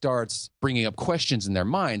that starts bringing up questions in their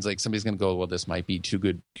minds. Like somebody's going to go, well, this might be too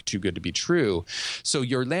good to be true. So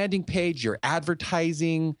your landing page, your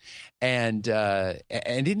advertising, and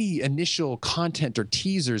any initial content or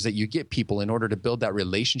teasers that you get people in order to build that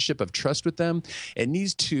relationship of trust with them, it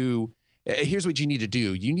needs to, here's what you need to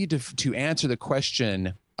do. You need to answer the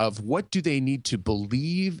question of what do they need to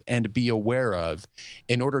believe and be aware of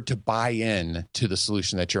in order to buy in to the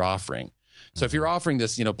solution that you're offering. So if you're offering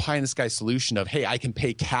this, pie in the sky solution of, hey, I can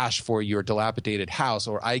pay cash for your dilapidated house,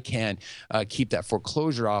 or I can keep that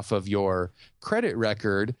foreclosure off of your credit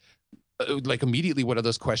record, like immediately, what are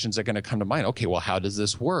those questions that are going to come to mind? Okay, well, how does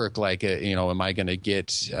this work? Like, am I going to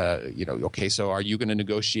get, okay, so are you going to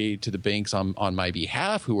negotiate to the banks on my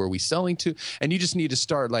behalf? Who are we selling to? And you just need to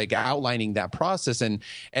start like outlining that process. And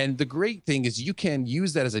the great thing is you can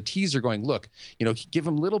use that as a teaser going, look, give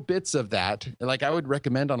them little bits of that. Like I would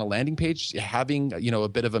recommend on a landing page, having, a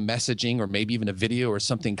bit of a messaging or maybe even a video or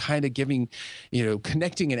something kind of giving,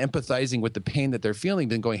 connecting and empathizing with the pain that they're feeling,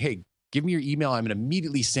 then going, hey, give me your email. I'm going to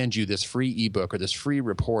immediately send you this free ebook or this free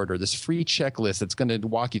report or this free checklist that's going to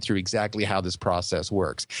walk you through exactly how this process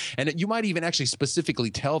works. And you might even actually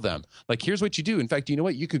specifically tell them, like, here's what you do. In fact, you know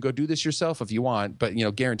what? You could go do this yourself if you want, but,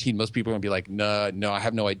 guaranteed most people are going to be like, no, I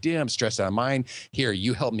have no idea. I'm stressed out of mind. Here,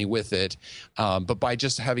 you help me with it. But by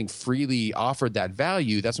just having freely offered that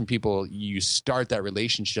value, that's when you start that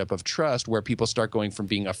relationship of trust where people start going from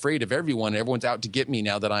being afraid of everyone's out to get me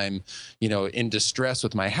now that I'm, in distress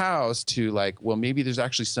with my house, to like, well, maybe there's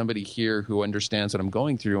actually somebody here who understands what I'm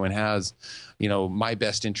going through and has, my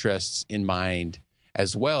best interests in mind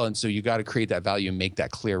as well. And so you got to create that value and make that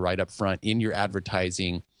clear right up front in your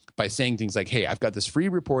advertising by saying things like, hey, I've got this free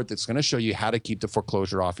report that's going to show you how to keep the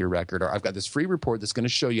foreclosure off your record, or I've got this free report that's going to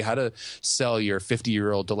show you how to sell your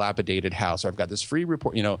 50-year-old dilapidated house, or I've got this free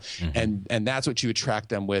report, and that's what you attract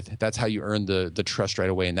them with. That's how you earn the trust right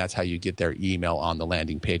away, and that's how you get their email on the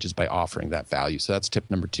landing pages, by offering that value. So that's tip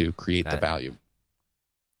number 2, create the value.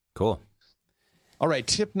 Cool. All right,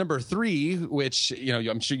 tip number 3, which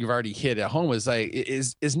I'm sure you've already hit at home,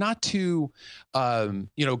 is not to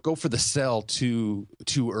go for the sell too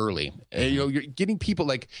early. You're getting people,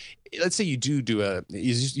 like, let's say you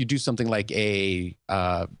do something like a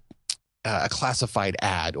classified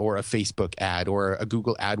ad or a Facebook ad or a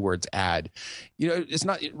Google AdWords ad. It's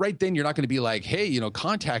not right then. You're not going to be like, hey,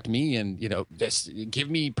 contact me and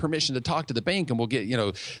give me permission to talk to the bank and we'll get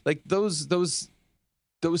like those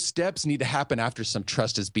steps need to happen after some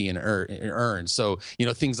trust is being earned. So,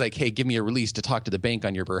 things like, hey, give me a release to talk to the bank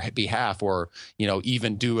on your behalf, or,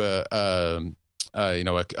 even do a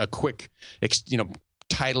quick,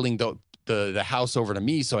 titling the house over to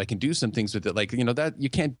me so I can do some things with it. Like, that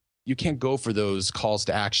you can't go for those calls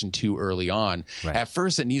to action too early on. Right. At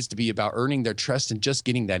first, it needs to be about earning their trust and just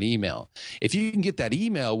getting that email. If you can get that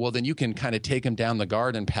email, well, then you can kind of take them down the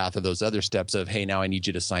garden path of those other steps of, hey, now I need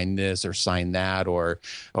you to sign this or sign that, or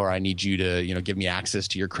I need you to, give me access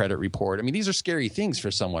to your credit report. I mean, these are scary things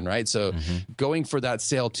for someone, right? So going for that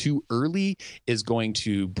sale too early is going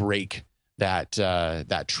to break that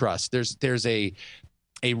trust. There's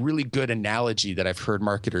a really good analogy that I've heard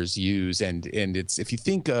marketers use, and it's, if you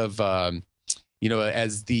think of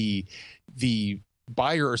as the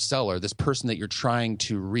buyer or seller, this person that you're trying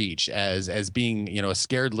to reach as being a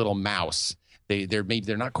scared little mouse.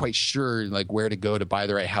 They're not quite sure like where to go to buy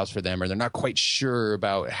the right house for them, or they're not quite sure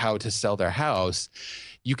about how to sell their house.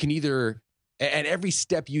 You can either, and every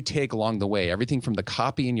step you take along the way, everything from the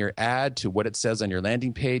copy in your ad to what it says on your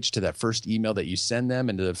landing page to that first email that you send them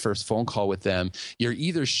and to the first phone call with them, you're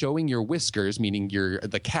either showing your whiskers, meaning you're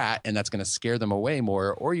the cat, and that's going to scare them away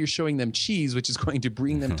more, or you're showing them cheese, which is going to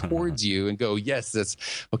bring them towards you and go, yes, that's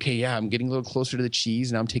okay. Yeah, I'm getting a little closer to the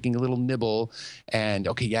cheese and I'm taking a little nibble, and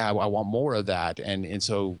okay, yeah, I want more of that. And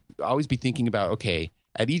so always be thinking about, okay,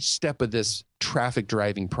 at each step of this traffic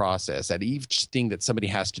driving process, at each thing that somebody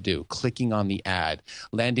has to do, clicking on the ad,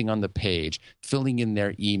 landing on the page, filling in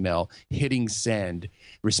their email, hitting send,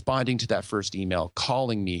 responding to that first email,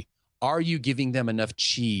 calling me, are you giving them enough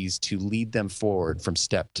cheese to lead them forward from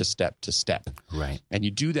step to step to step? Right. And you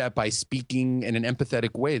do that by speaking in an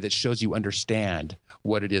empathetic way that shows you understand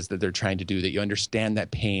what it is that they're trying to do, that you understand that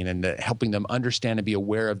pain, and that helping them understand and be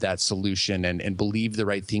aware of that solution and believe the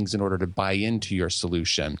right things in order to buy into your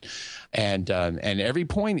solution. And every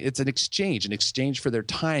point, it's an exchange for their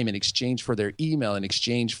time, an exchange for their email, an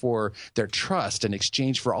exchange for their trust, an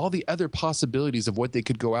exchange for all the other possibilities of what they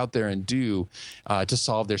could go out there and do to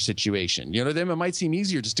solve their situation. Then it might seem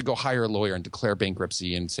easier just to go hire a lawyer and declare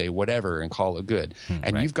bankruptcy and say whatever and call it good.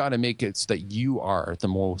 And You've got to make it so that you are the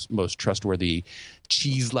most trustworthy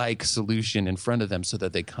cheese-like solution in front of them so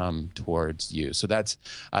that they come towards you. So that's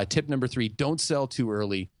tip number 3. Don't sell too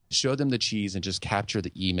early. Show them the cheese and just capture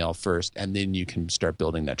the email first, and then you can start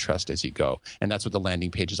building that trust as you go. And that's what the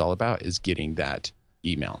landing page is all about, is getting that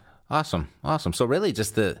email. Awesome. So really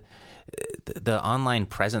just the online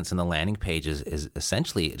presence in the landing page is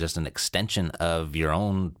essentially just an extension of your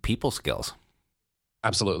own people skills.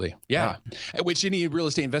 Absolutely. Yeah. Right. Which any real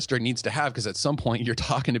estate investor needs to have, because at some point you're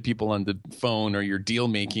talking to people on the phone, or you're deal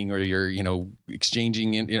making, or you're,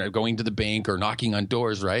 exchanging, going to the bank or knocking on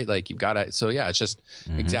doors, right? Like you've got to, so yeah, it's just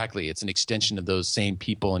exactly, it's an extension of those same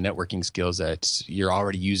people and networking skills that you're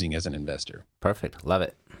already using as an investor. Perfect. Love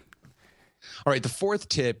it. All right. The 4th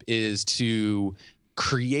tip is to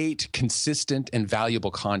create consistent and valuable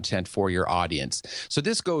content for your audience. So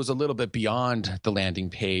this goes a little bit beyond the landing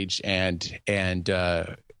page and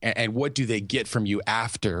what do they get from you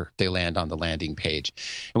after they land on the landing page.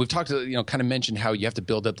 And we've talked, kind of mentioned how you have to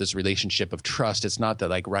build up this relationship of trust. It's not that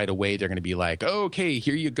like right away they're going to be like, oh, okay,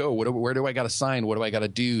 here you go. Where do I got to sign? What do I got to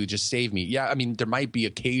do? Just save me. Yeah, I mean, there might be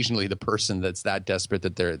occasionally the person that's that desperate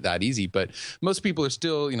that they're that easy, but most people are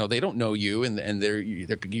still, they don't know you, and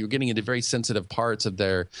you're getting into very sensitive parts of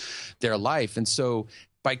their life. And so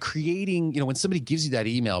by creating, when somebody gives you that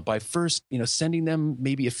email, by first, sending them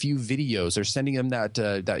maybe a few videos, or sending them that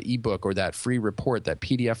ebook or that free report, that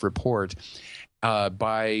PDF report,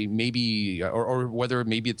 by maybe, or whether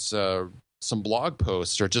maybe it's some blog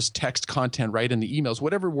posts or just text content right in the emails,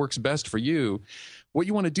 whatever works best for you. What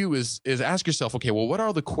you want to do is ask yourself, okay, well, what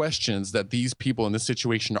are the questions that these people in this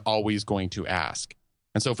situation are always going to ask?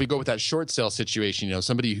 And so if we go with that short sale situation,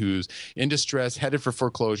 somebody who's in distress, headed for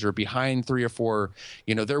foreclosure, behind 3 or 4,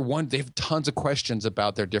 they have tons of questions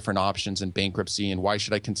about their different options in bankruptcy, and why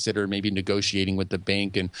should I consider maybe negotiating with the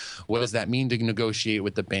bank, and what does that mean to negotiate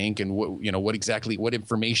with the bank, and what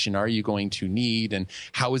information are you going to need, and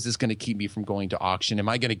how is this going to keep me from going to auction? Am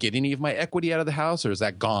I going to get any of my equity out of the house, or is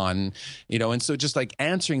that gone? And so just like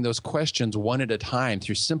answering those questions one at a time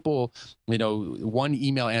through simple, one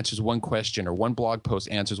email answers one question, or one blog post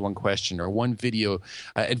answers one question, or one video.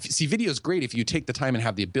 And see, video is great if you take the time and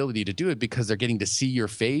have the ability to do it, because they're getting to see your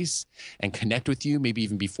face and connect with you, maybe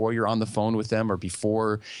even before you're on the phone with them, or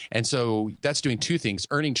before. And so that's doing 2 things: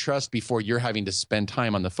 earning trust before you're having to spend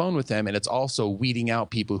time on the phone with them, and it's also weeding out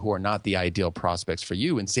people who are not the ideal prospects for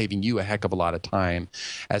you, and saving you a heck of a lot of time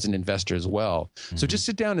as an investor as well. Mm-hmm. So just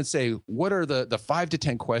sit down and say, what are the 5 to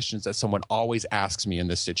 10 questions that someone always asks me in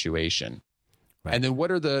this situation? Right. And then what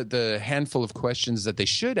are the handful of questions that they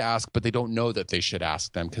should ask, but they don't know that they should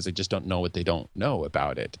ask them, because they just don't know what they don't know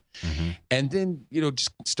about it. Mm-hmm. And then, just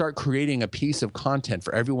start creating a piece of content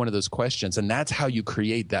for every one of those questions. And that's how you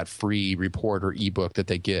create that free report or ebook that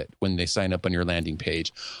they get when they sign up on your landing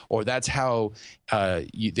page. Or that's how that's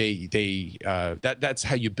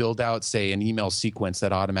how you build out, say, an email sequence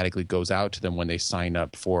that automatically goes out to them when they sign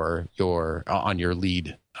up for on your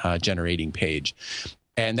lead generating page.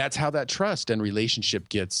 And that's how that trust and relationship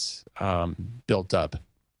gets built up,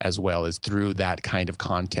 as well as through that kind of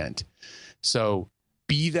content. So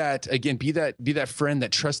be that friend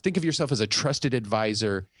that trusts. Think of yourself as a trusted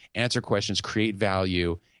advisor, answer questions, create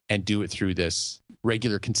value, and do it through this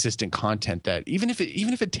regular, consistent content that even if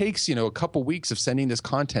it takes, a couple weeks of sending this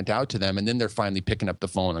content out to them, and then they're finally picking up the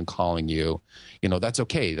phone and calling you, that's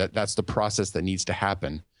okay. That's the process that needs to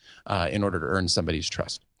happen in order to earn somebody's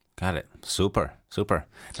trust. Got it. Super.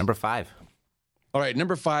 Number 5. All right,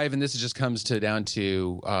 number 5, and this just comes down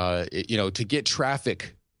to, to get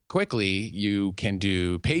traffic quickly, you can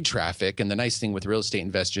do paid traffic. And the nice thing with real estate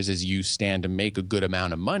investors is you stand to make a good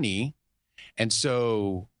amount of money. And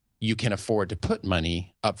so you can afford to put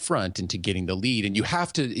money up front into getting the lead. And you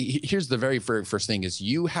have to, here's the very first thing, is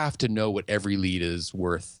you have to know what every lead is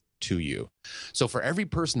worth to you. So for every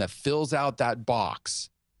person that fills out that box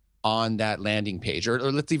on that landing page, or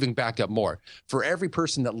let's even back up more. For every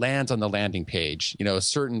person that lands on the landing page,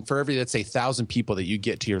 for every, let's say, 1,000 people that you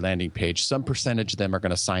get to your landing page, some percentage of them are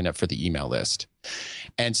going to sign up for the email list.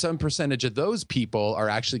 And some percentage of those people are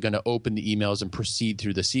actually going to open the emails and proceed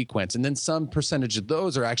through the sequence. And then some percentage of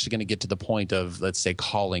those are actually going to get to the point of, let's say,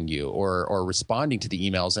 calling you or responding to the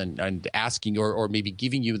emails and asking or maybe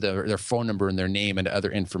giving you their phone number and their name and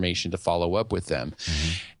other information to follow up with them.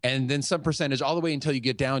 Mm-hmm. And then some percentage all the way until you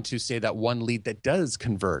get down to, say, that one lead that does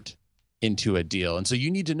convert into a deal. And so you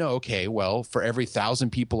need to know, okay, well, for every 1,000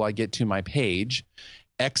 people I get to my page,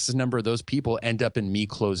 X number of those people end up in me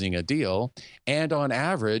closing a deal. And on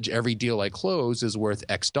average, every deal I close is worth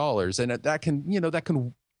X dollars. And that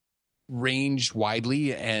can range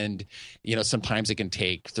widely. And, sometimes it can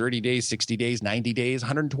take 30 days, 60 days, 90 days,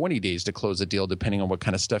 120 days to close a deal, depending on what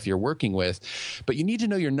kind of stuff you're working with. But you need to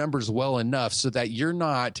know your numbers well enough so that you're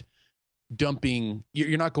not going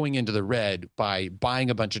into the red by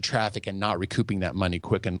buying a bunch of traffic and not recouping that money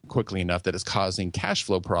quickly enough that it's causing cash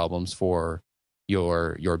flow problems for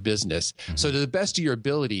your business. Mm-hmm. So to the best of your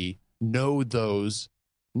ability, know those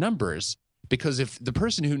numbers, because if the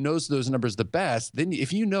person who knows those numbers the best, then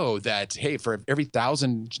if you know that, hey, for every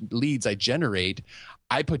 1,000 leads I generate,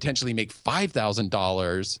 I potentially make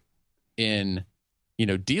 $5,000 in,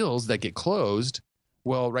 deals that get closed.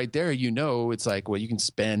 Well, right there, it's like, well, you can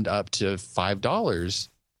spend up to $5,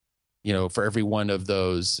 for every one of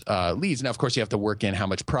those leads. Now, of course, you have to work in how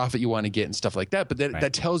much profit you want to get and stuff like that. But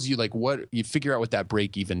that tells you, like, what you figure out what that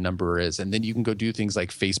break-even number is. And then you can go do things like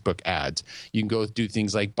Facebook ads. You can go do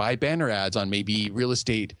things like buy banner ads on maybe real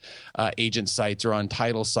estate agent sites, or on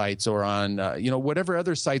title sites, or on, whatever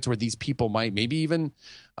other sites where these people might maybe even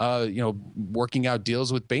working out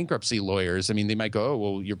deals with bankruptcy lawyers. I mean, they might go, oh,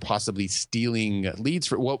 well, you're possibly stealing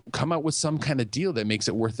leads come out with some kind of deal that makes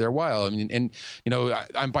it worth their while. I mean,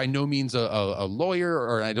 I'm by no means a lawyer,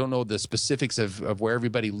 or I don't know the specifics of where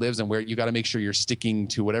everybody lives and where you got to make sure you're sticking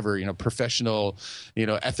to whatever, professional,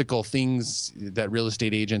 ethical things that real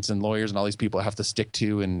estate agents and lawyers and all these people have to stick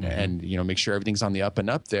to and make sure everything's on the up and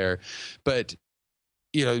up there. But,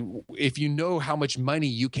 if you know how much money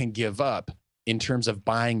you can give up in terms of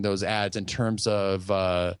buying those ads, in terms of,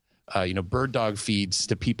 bird dog feeds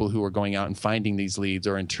to people who are going out and finding these leads,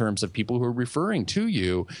 or in terms of people who are referring to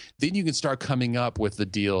you, then you can start coming up with the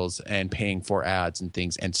deals and paying for ads and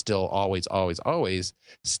things, and still always, always, always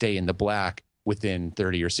stay in the black within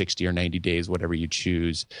 30 or 60 or 90 days, whatever you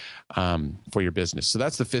choose for your business. So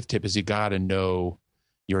that's the fifth tip, is you got to know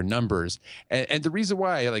your numbers. And the reason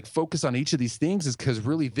why I like focus on each of these things is because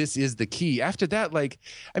really this is the key. After that, like,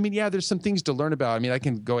 I mean, yeah, there's some things to learn about. I mean, I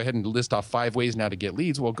can go ahead and list off 5 ways now to get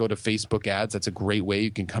leads. We'll go to Facebook ads. That's a great way.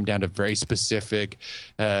 You can come down to very specific,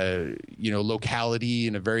 locality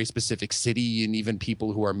in a very specific city, and even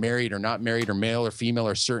people who are married or not married or male or female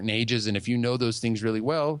or certain ages. And if you know those things really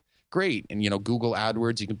well, great. And, Google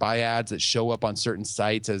AdWords, you can buy ads that show up on certain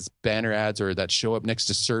sites as banner ads or that show up next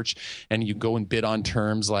to search. And you go and bid on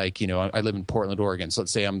terms like, I live in Portland, Oregon. So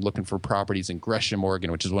let's say I'm looking for properties in Gresham, Oregon,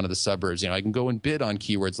 which is one of the suburbs. I can go and bid on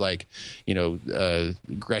keywords like,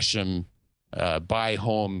 Gresham, buy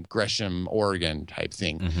home, Gresham, Oregon type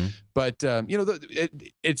thing. Mm-hmm. But,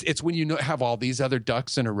 it's when have all these other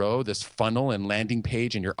ducks in a row, this funnel and landing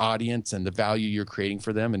page and your audience and the value you're creating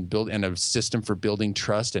for them and a system for building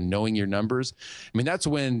trust and knowing your numbers. I mean, that's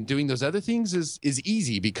when doing those other things is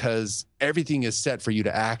easy, because everything is set for you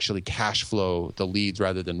to actually cash flow the leads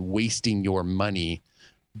rather than wasting your money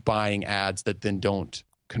buying ads that then don't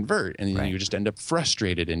convert, and then you just end up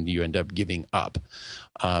frustrated and you end up giving up.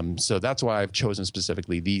 So that's why I've chosen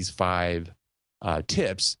specifically these 5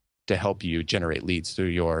 tips to help you generate leads through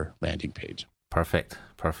your landing page. Perfect.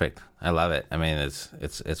 I love it. I mean,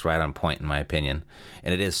 it's right on point in my opinion,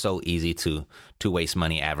 and it is so easy to waste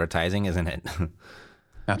money advertising, isn't it?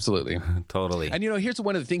 Absolutely. Totally. And here's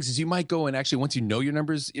one of the things is you might go and actually, once you know your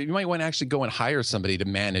numbers, you might want to actually go and hire somebody to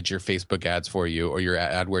manage your Facebook ads for you or your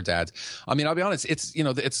AdWords ads. I mean, I'll be honest,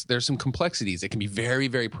 there's some complexities. It can be very,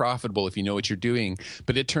 very profitable if you know what you're doing,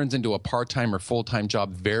 but it turns into a part-time or full-time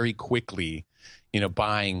job very quickly,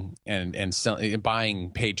 buying and selling,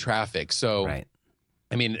 buying paid traffic. So right.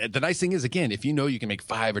 I mean, the nice thing is, again, if you know you can make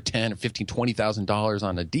 $5,000 or $10,000 or $15,000, $20,000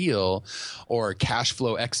 on a deal, or cash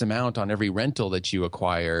flow X amount on every rental that you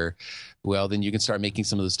acquire, well, then you can start making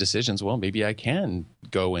some of those decisions. Well, maybe I can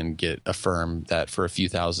go and get a firm that for a few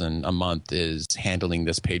thousand a month is handling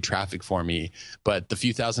this paid traffic for me, but the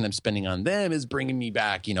few thousand I'm spending on them is bringing me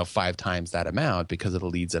back, 5 times that amount because of the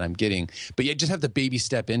leads that I'm getting. But you just have to baby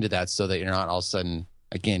step into that so that you're not all of a sudden,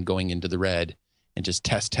 again, going into the red and just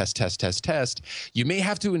test. You may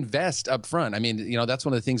have to invest up front. I mean, that's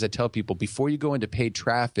one of the things I tell people before you go into paid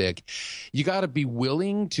traffic. You got to be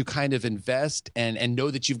willing to kind of invest and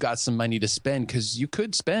know that you've got some money to spend, because you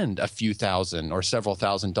could spend a few thousand or several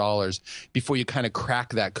 $1,000s before you kind of crack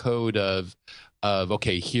that code of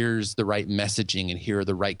okay, here's the right messaging and here are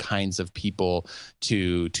the right kinds of people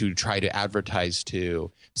to try to advertise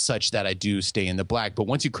to, such that I do stay in the black. But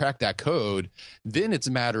once you crack that code, then it's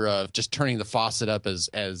a matter of just turning the faucet up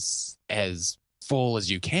as full as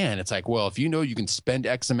you can. It's like, well, if you know you can spend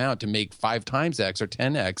X amount to make 5 times X or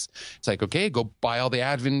 10X, it's like, okay, go buy all the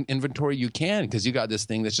ad inventory you can, because you got this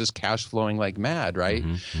thing that's just cash flowing like mad, right?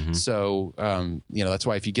 Mm-hmm. So, that's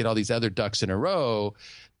why if you get all these other ducks in a row,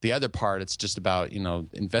 the other part, it's just about,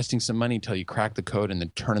 investing some money until you crack the code and then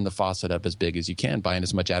turning the faucet up as big as you can, buying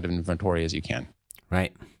as much ad inventory as you can.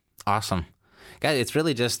 Right. Awesome. Guys, it's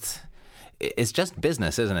really just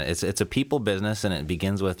business, isn't it? It's a people business, and it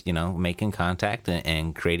begins with, making contact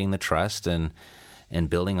and creating the trust and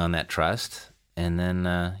building on that trust. And then,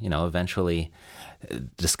 eventually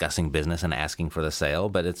discussing business and asking for the sale.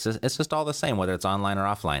 But it's just all the same, whether it's online or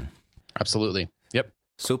offline. Absolutely. Yep.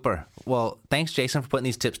 Super. Well, thanks, Jason, for putting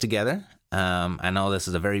these tips together. I know this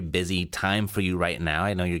is a very busy time for you right now.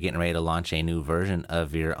 I know you're getting ready to launch a new version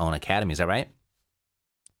of your own academy. Is that right?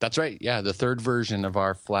 That's right. Yeah, the 3rd version of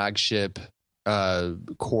our flagship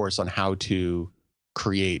course on how to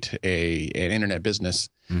create an internet business,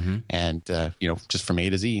 and just from A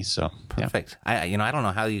to Z. So perfect. Yeah. I don't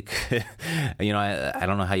know how you could, I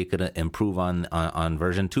don't know how you could improve on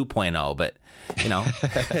version 2.0, but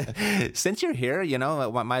since you're here,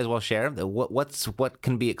 might as well share what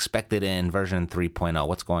can be expected in version 3.0.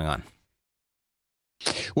 What's going on?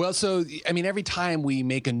 Well, so I mean, every time we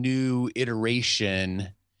make a new iteration,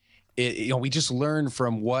 we just learn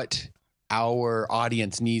from what our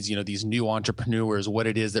audience needs, these new entrepreneurs, what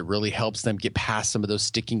it is that really helps them get past some of those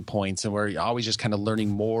sticking points. And we're always just kind of learning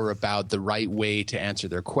more about the right way to answer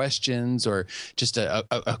their questions, or just a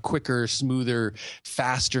quicker, smoother,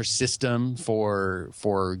 faster system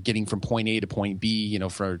for getting from point A to point B,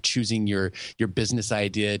 for choosing your business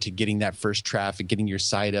idea to getting that first traffic, getting your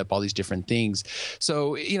site up, all these different things.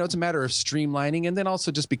 So, it's a matter of streamlining. And then also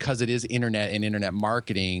just because it is internet and internet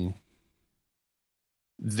marketing,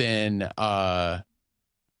 then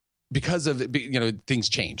because of things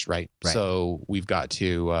change, right? So we've got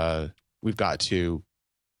to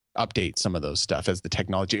update some of those stuff as the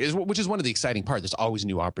technology is, which is one of the exciting parts. There's always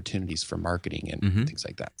new opportunities for marketing and things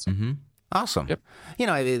like that. So. Awesome. Yep.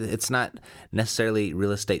 It's not necessarily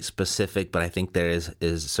real estate specific, but I think there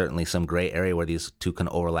is certainly some gray area where these two can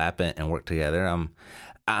overlap and work together.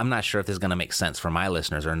 I'm not sure if this is going to make sense for my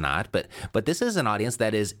listeners or not, but this is an audience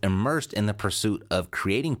that is immersed in the pursuit of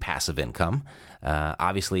creating passive income.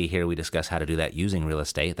 Obviously, here we discuss how to do that using real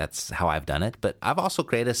estate. That's how I've done it. But I've also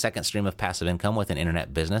created a second stream of passive income with an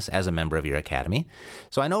internet business as a member of your academy.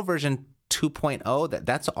 So I know version 2.0,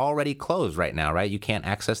 that's already closed right now, right? You can't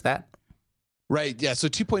access that? Right. Yeah. So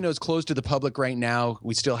 2.0 is closed to the public right now.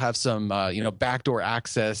 We still have some, backdoor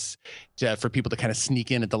access for people to kind of sneak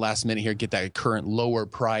in at the last minute here, get that current lower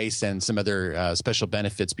price and some other special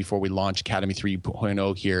benefits before we launch Academy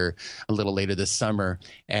 3.0 here a little later this summer.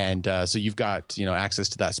 And so you've got, access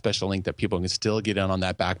to that special link that people can still get in on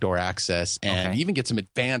that backdoor access and even get some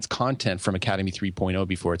advanced content from Academy 3.0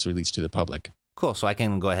 before it's released to the public. Cool. So I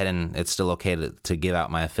can go ahead and it's still okay to give out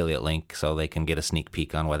my affiliate link so they can get a sneak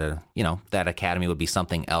peek on whether, that academy would be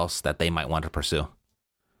something else that they might want to pursue.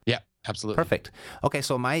 Yeah, absolutely. Perfect. Okay.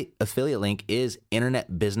 So my affiliate link is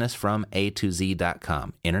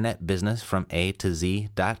internetbusinessfroma2z.com.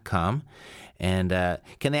 Internetbusinessfroma2z.com. And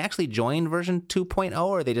can they actually join version 2.0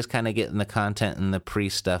 or are they just kind of getting the content and the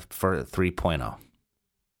pre-stuff for 3.0?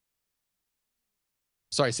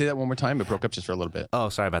 Sorry, say that one more time. It broke up just for a little bit. Oh,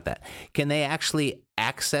 sorry about that. Can they actually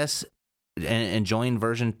access and join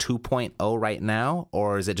version 2.0 right now,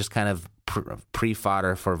 or is it just kind of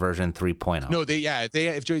pre-fodder for version 3.0? No,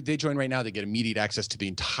 if they join right now, they get immediate access to the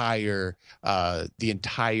entire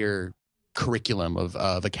curriculum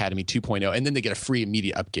of Academy 2.0, and then they get a free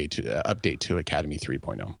immediate update to Academy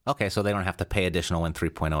 3.0. Okay, so they don't have to pay additional when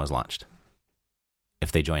 3.0 is launched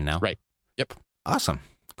if they join now? Right. Yep. Awesome.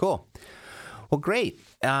 Cool. Well, great.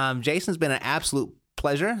 Jason's been an absolute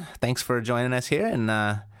pleasure. Thanks for joining us here. And,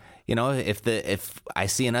 if I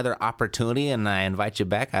see another opportunity and I invite you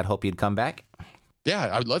back, I'd hope you'd come back. Yeah,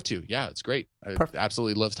 I would love to. Yeah, it's great. I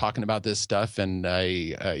absolutely love talking about this stuff. And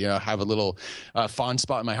I, have a little fond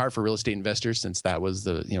spot in my heart for real estate investors since that was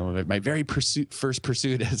my very first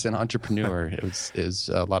pursuit as an entrepreneur. It was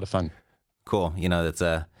a lot of fun. Cool. That's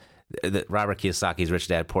Robert Kiyosaki's Rich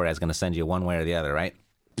Dad Poor Dad is going to send you one way or the other, right?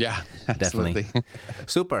 Yeah, definitely.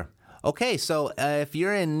 Super. Okay, so if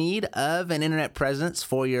you're in need of an internet presence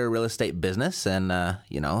for your real estate business, and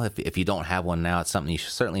if you don't have one now, it's something you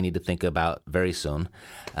certainly need to think about very soon.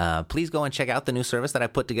 Please go and check out the new service that I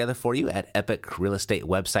put together for you at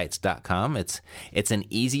epicrealestatewebsites.com. It's an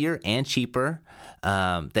easier and cheaper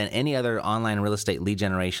than any other online real estate lead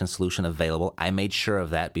generation solution available. I made sure of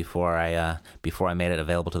that before I made it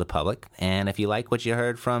available to the public. And if you like what you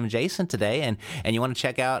heard from Jason today, and you want to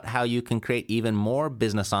check out how you can create even more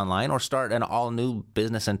business online or start an all-new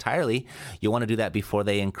business entirely, you'll want to do that before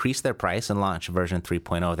they increase their price and launch version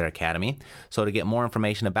 3.0 of their academy. So to get more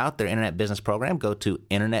information about their internet business program, go to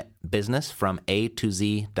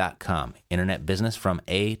internetbusinessfroma2z.com.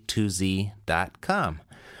 internetbusinessfroma2z.com.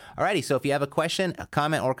 Alrighty, so if you have a question, a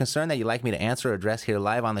comment, or concern that you'd like me to answer or address here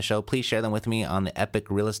live on the show, please share them with me on the Epic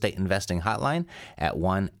Real Estate Investing Hotline at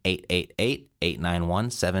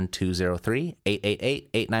 1-888-891-7203,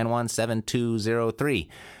 888-891-7203.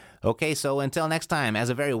 Okay, so until next time,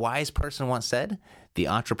 as a very wise person once said, the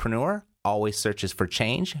entrepreneur always searches for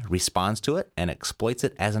change, responds to it, and exploits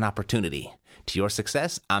it as an opportunity. To your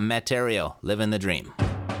success, I'm Matt Theriault, living the dream.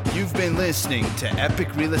 You've been listening to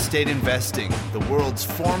Epic Real Estate Investing, the world's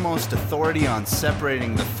foremost authority on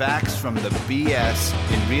separating the facts from the BS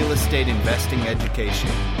in real estate investing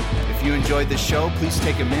education. If you enjoyed the show, please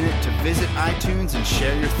take a minute to visit iTunes and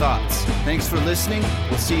share your thoughts. Thanks for listening.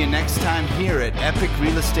 We'll see you next time here at Epic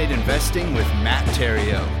Real Estate Investing with Matt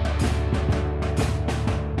Theriault.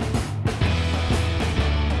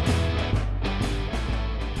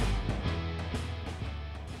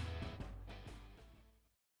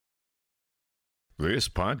 This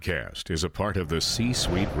podcast is a part of the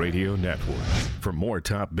C-Suite Radio Network. For more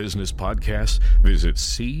top business podcasts, visit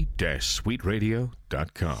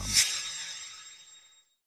c-suiteradio.com.